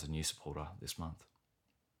also as a new supporter this month.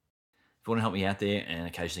 If you want to help me out there and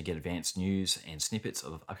occasionally get advanced news and snippets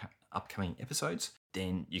of upcoming episodes,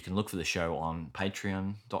 then you can look for the show on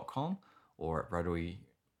patreon.com or at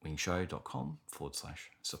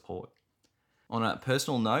rotarywingshow.com/support. On a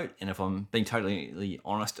personal note, and if I'm being totally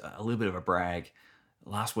honest, a little bit of a brag,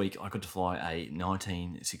 last week I got to fly a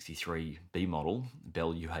 1963 B model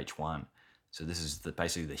Bell UH-1. So this is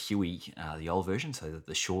basically the Huey, the old version, so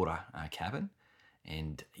the shorter cabin.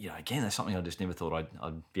 And, again, that's something I just never thought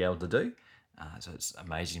I'd be able to do. So it's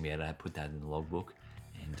amazing to be able to put that in the logbook.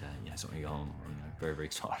 And, something I'm very, very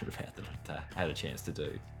excited about that I had a chance to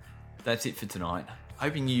do. That's it for tonight.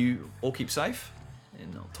 Hoping you all keep safe,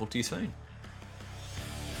 and I'll talk to you soon.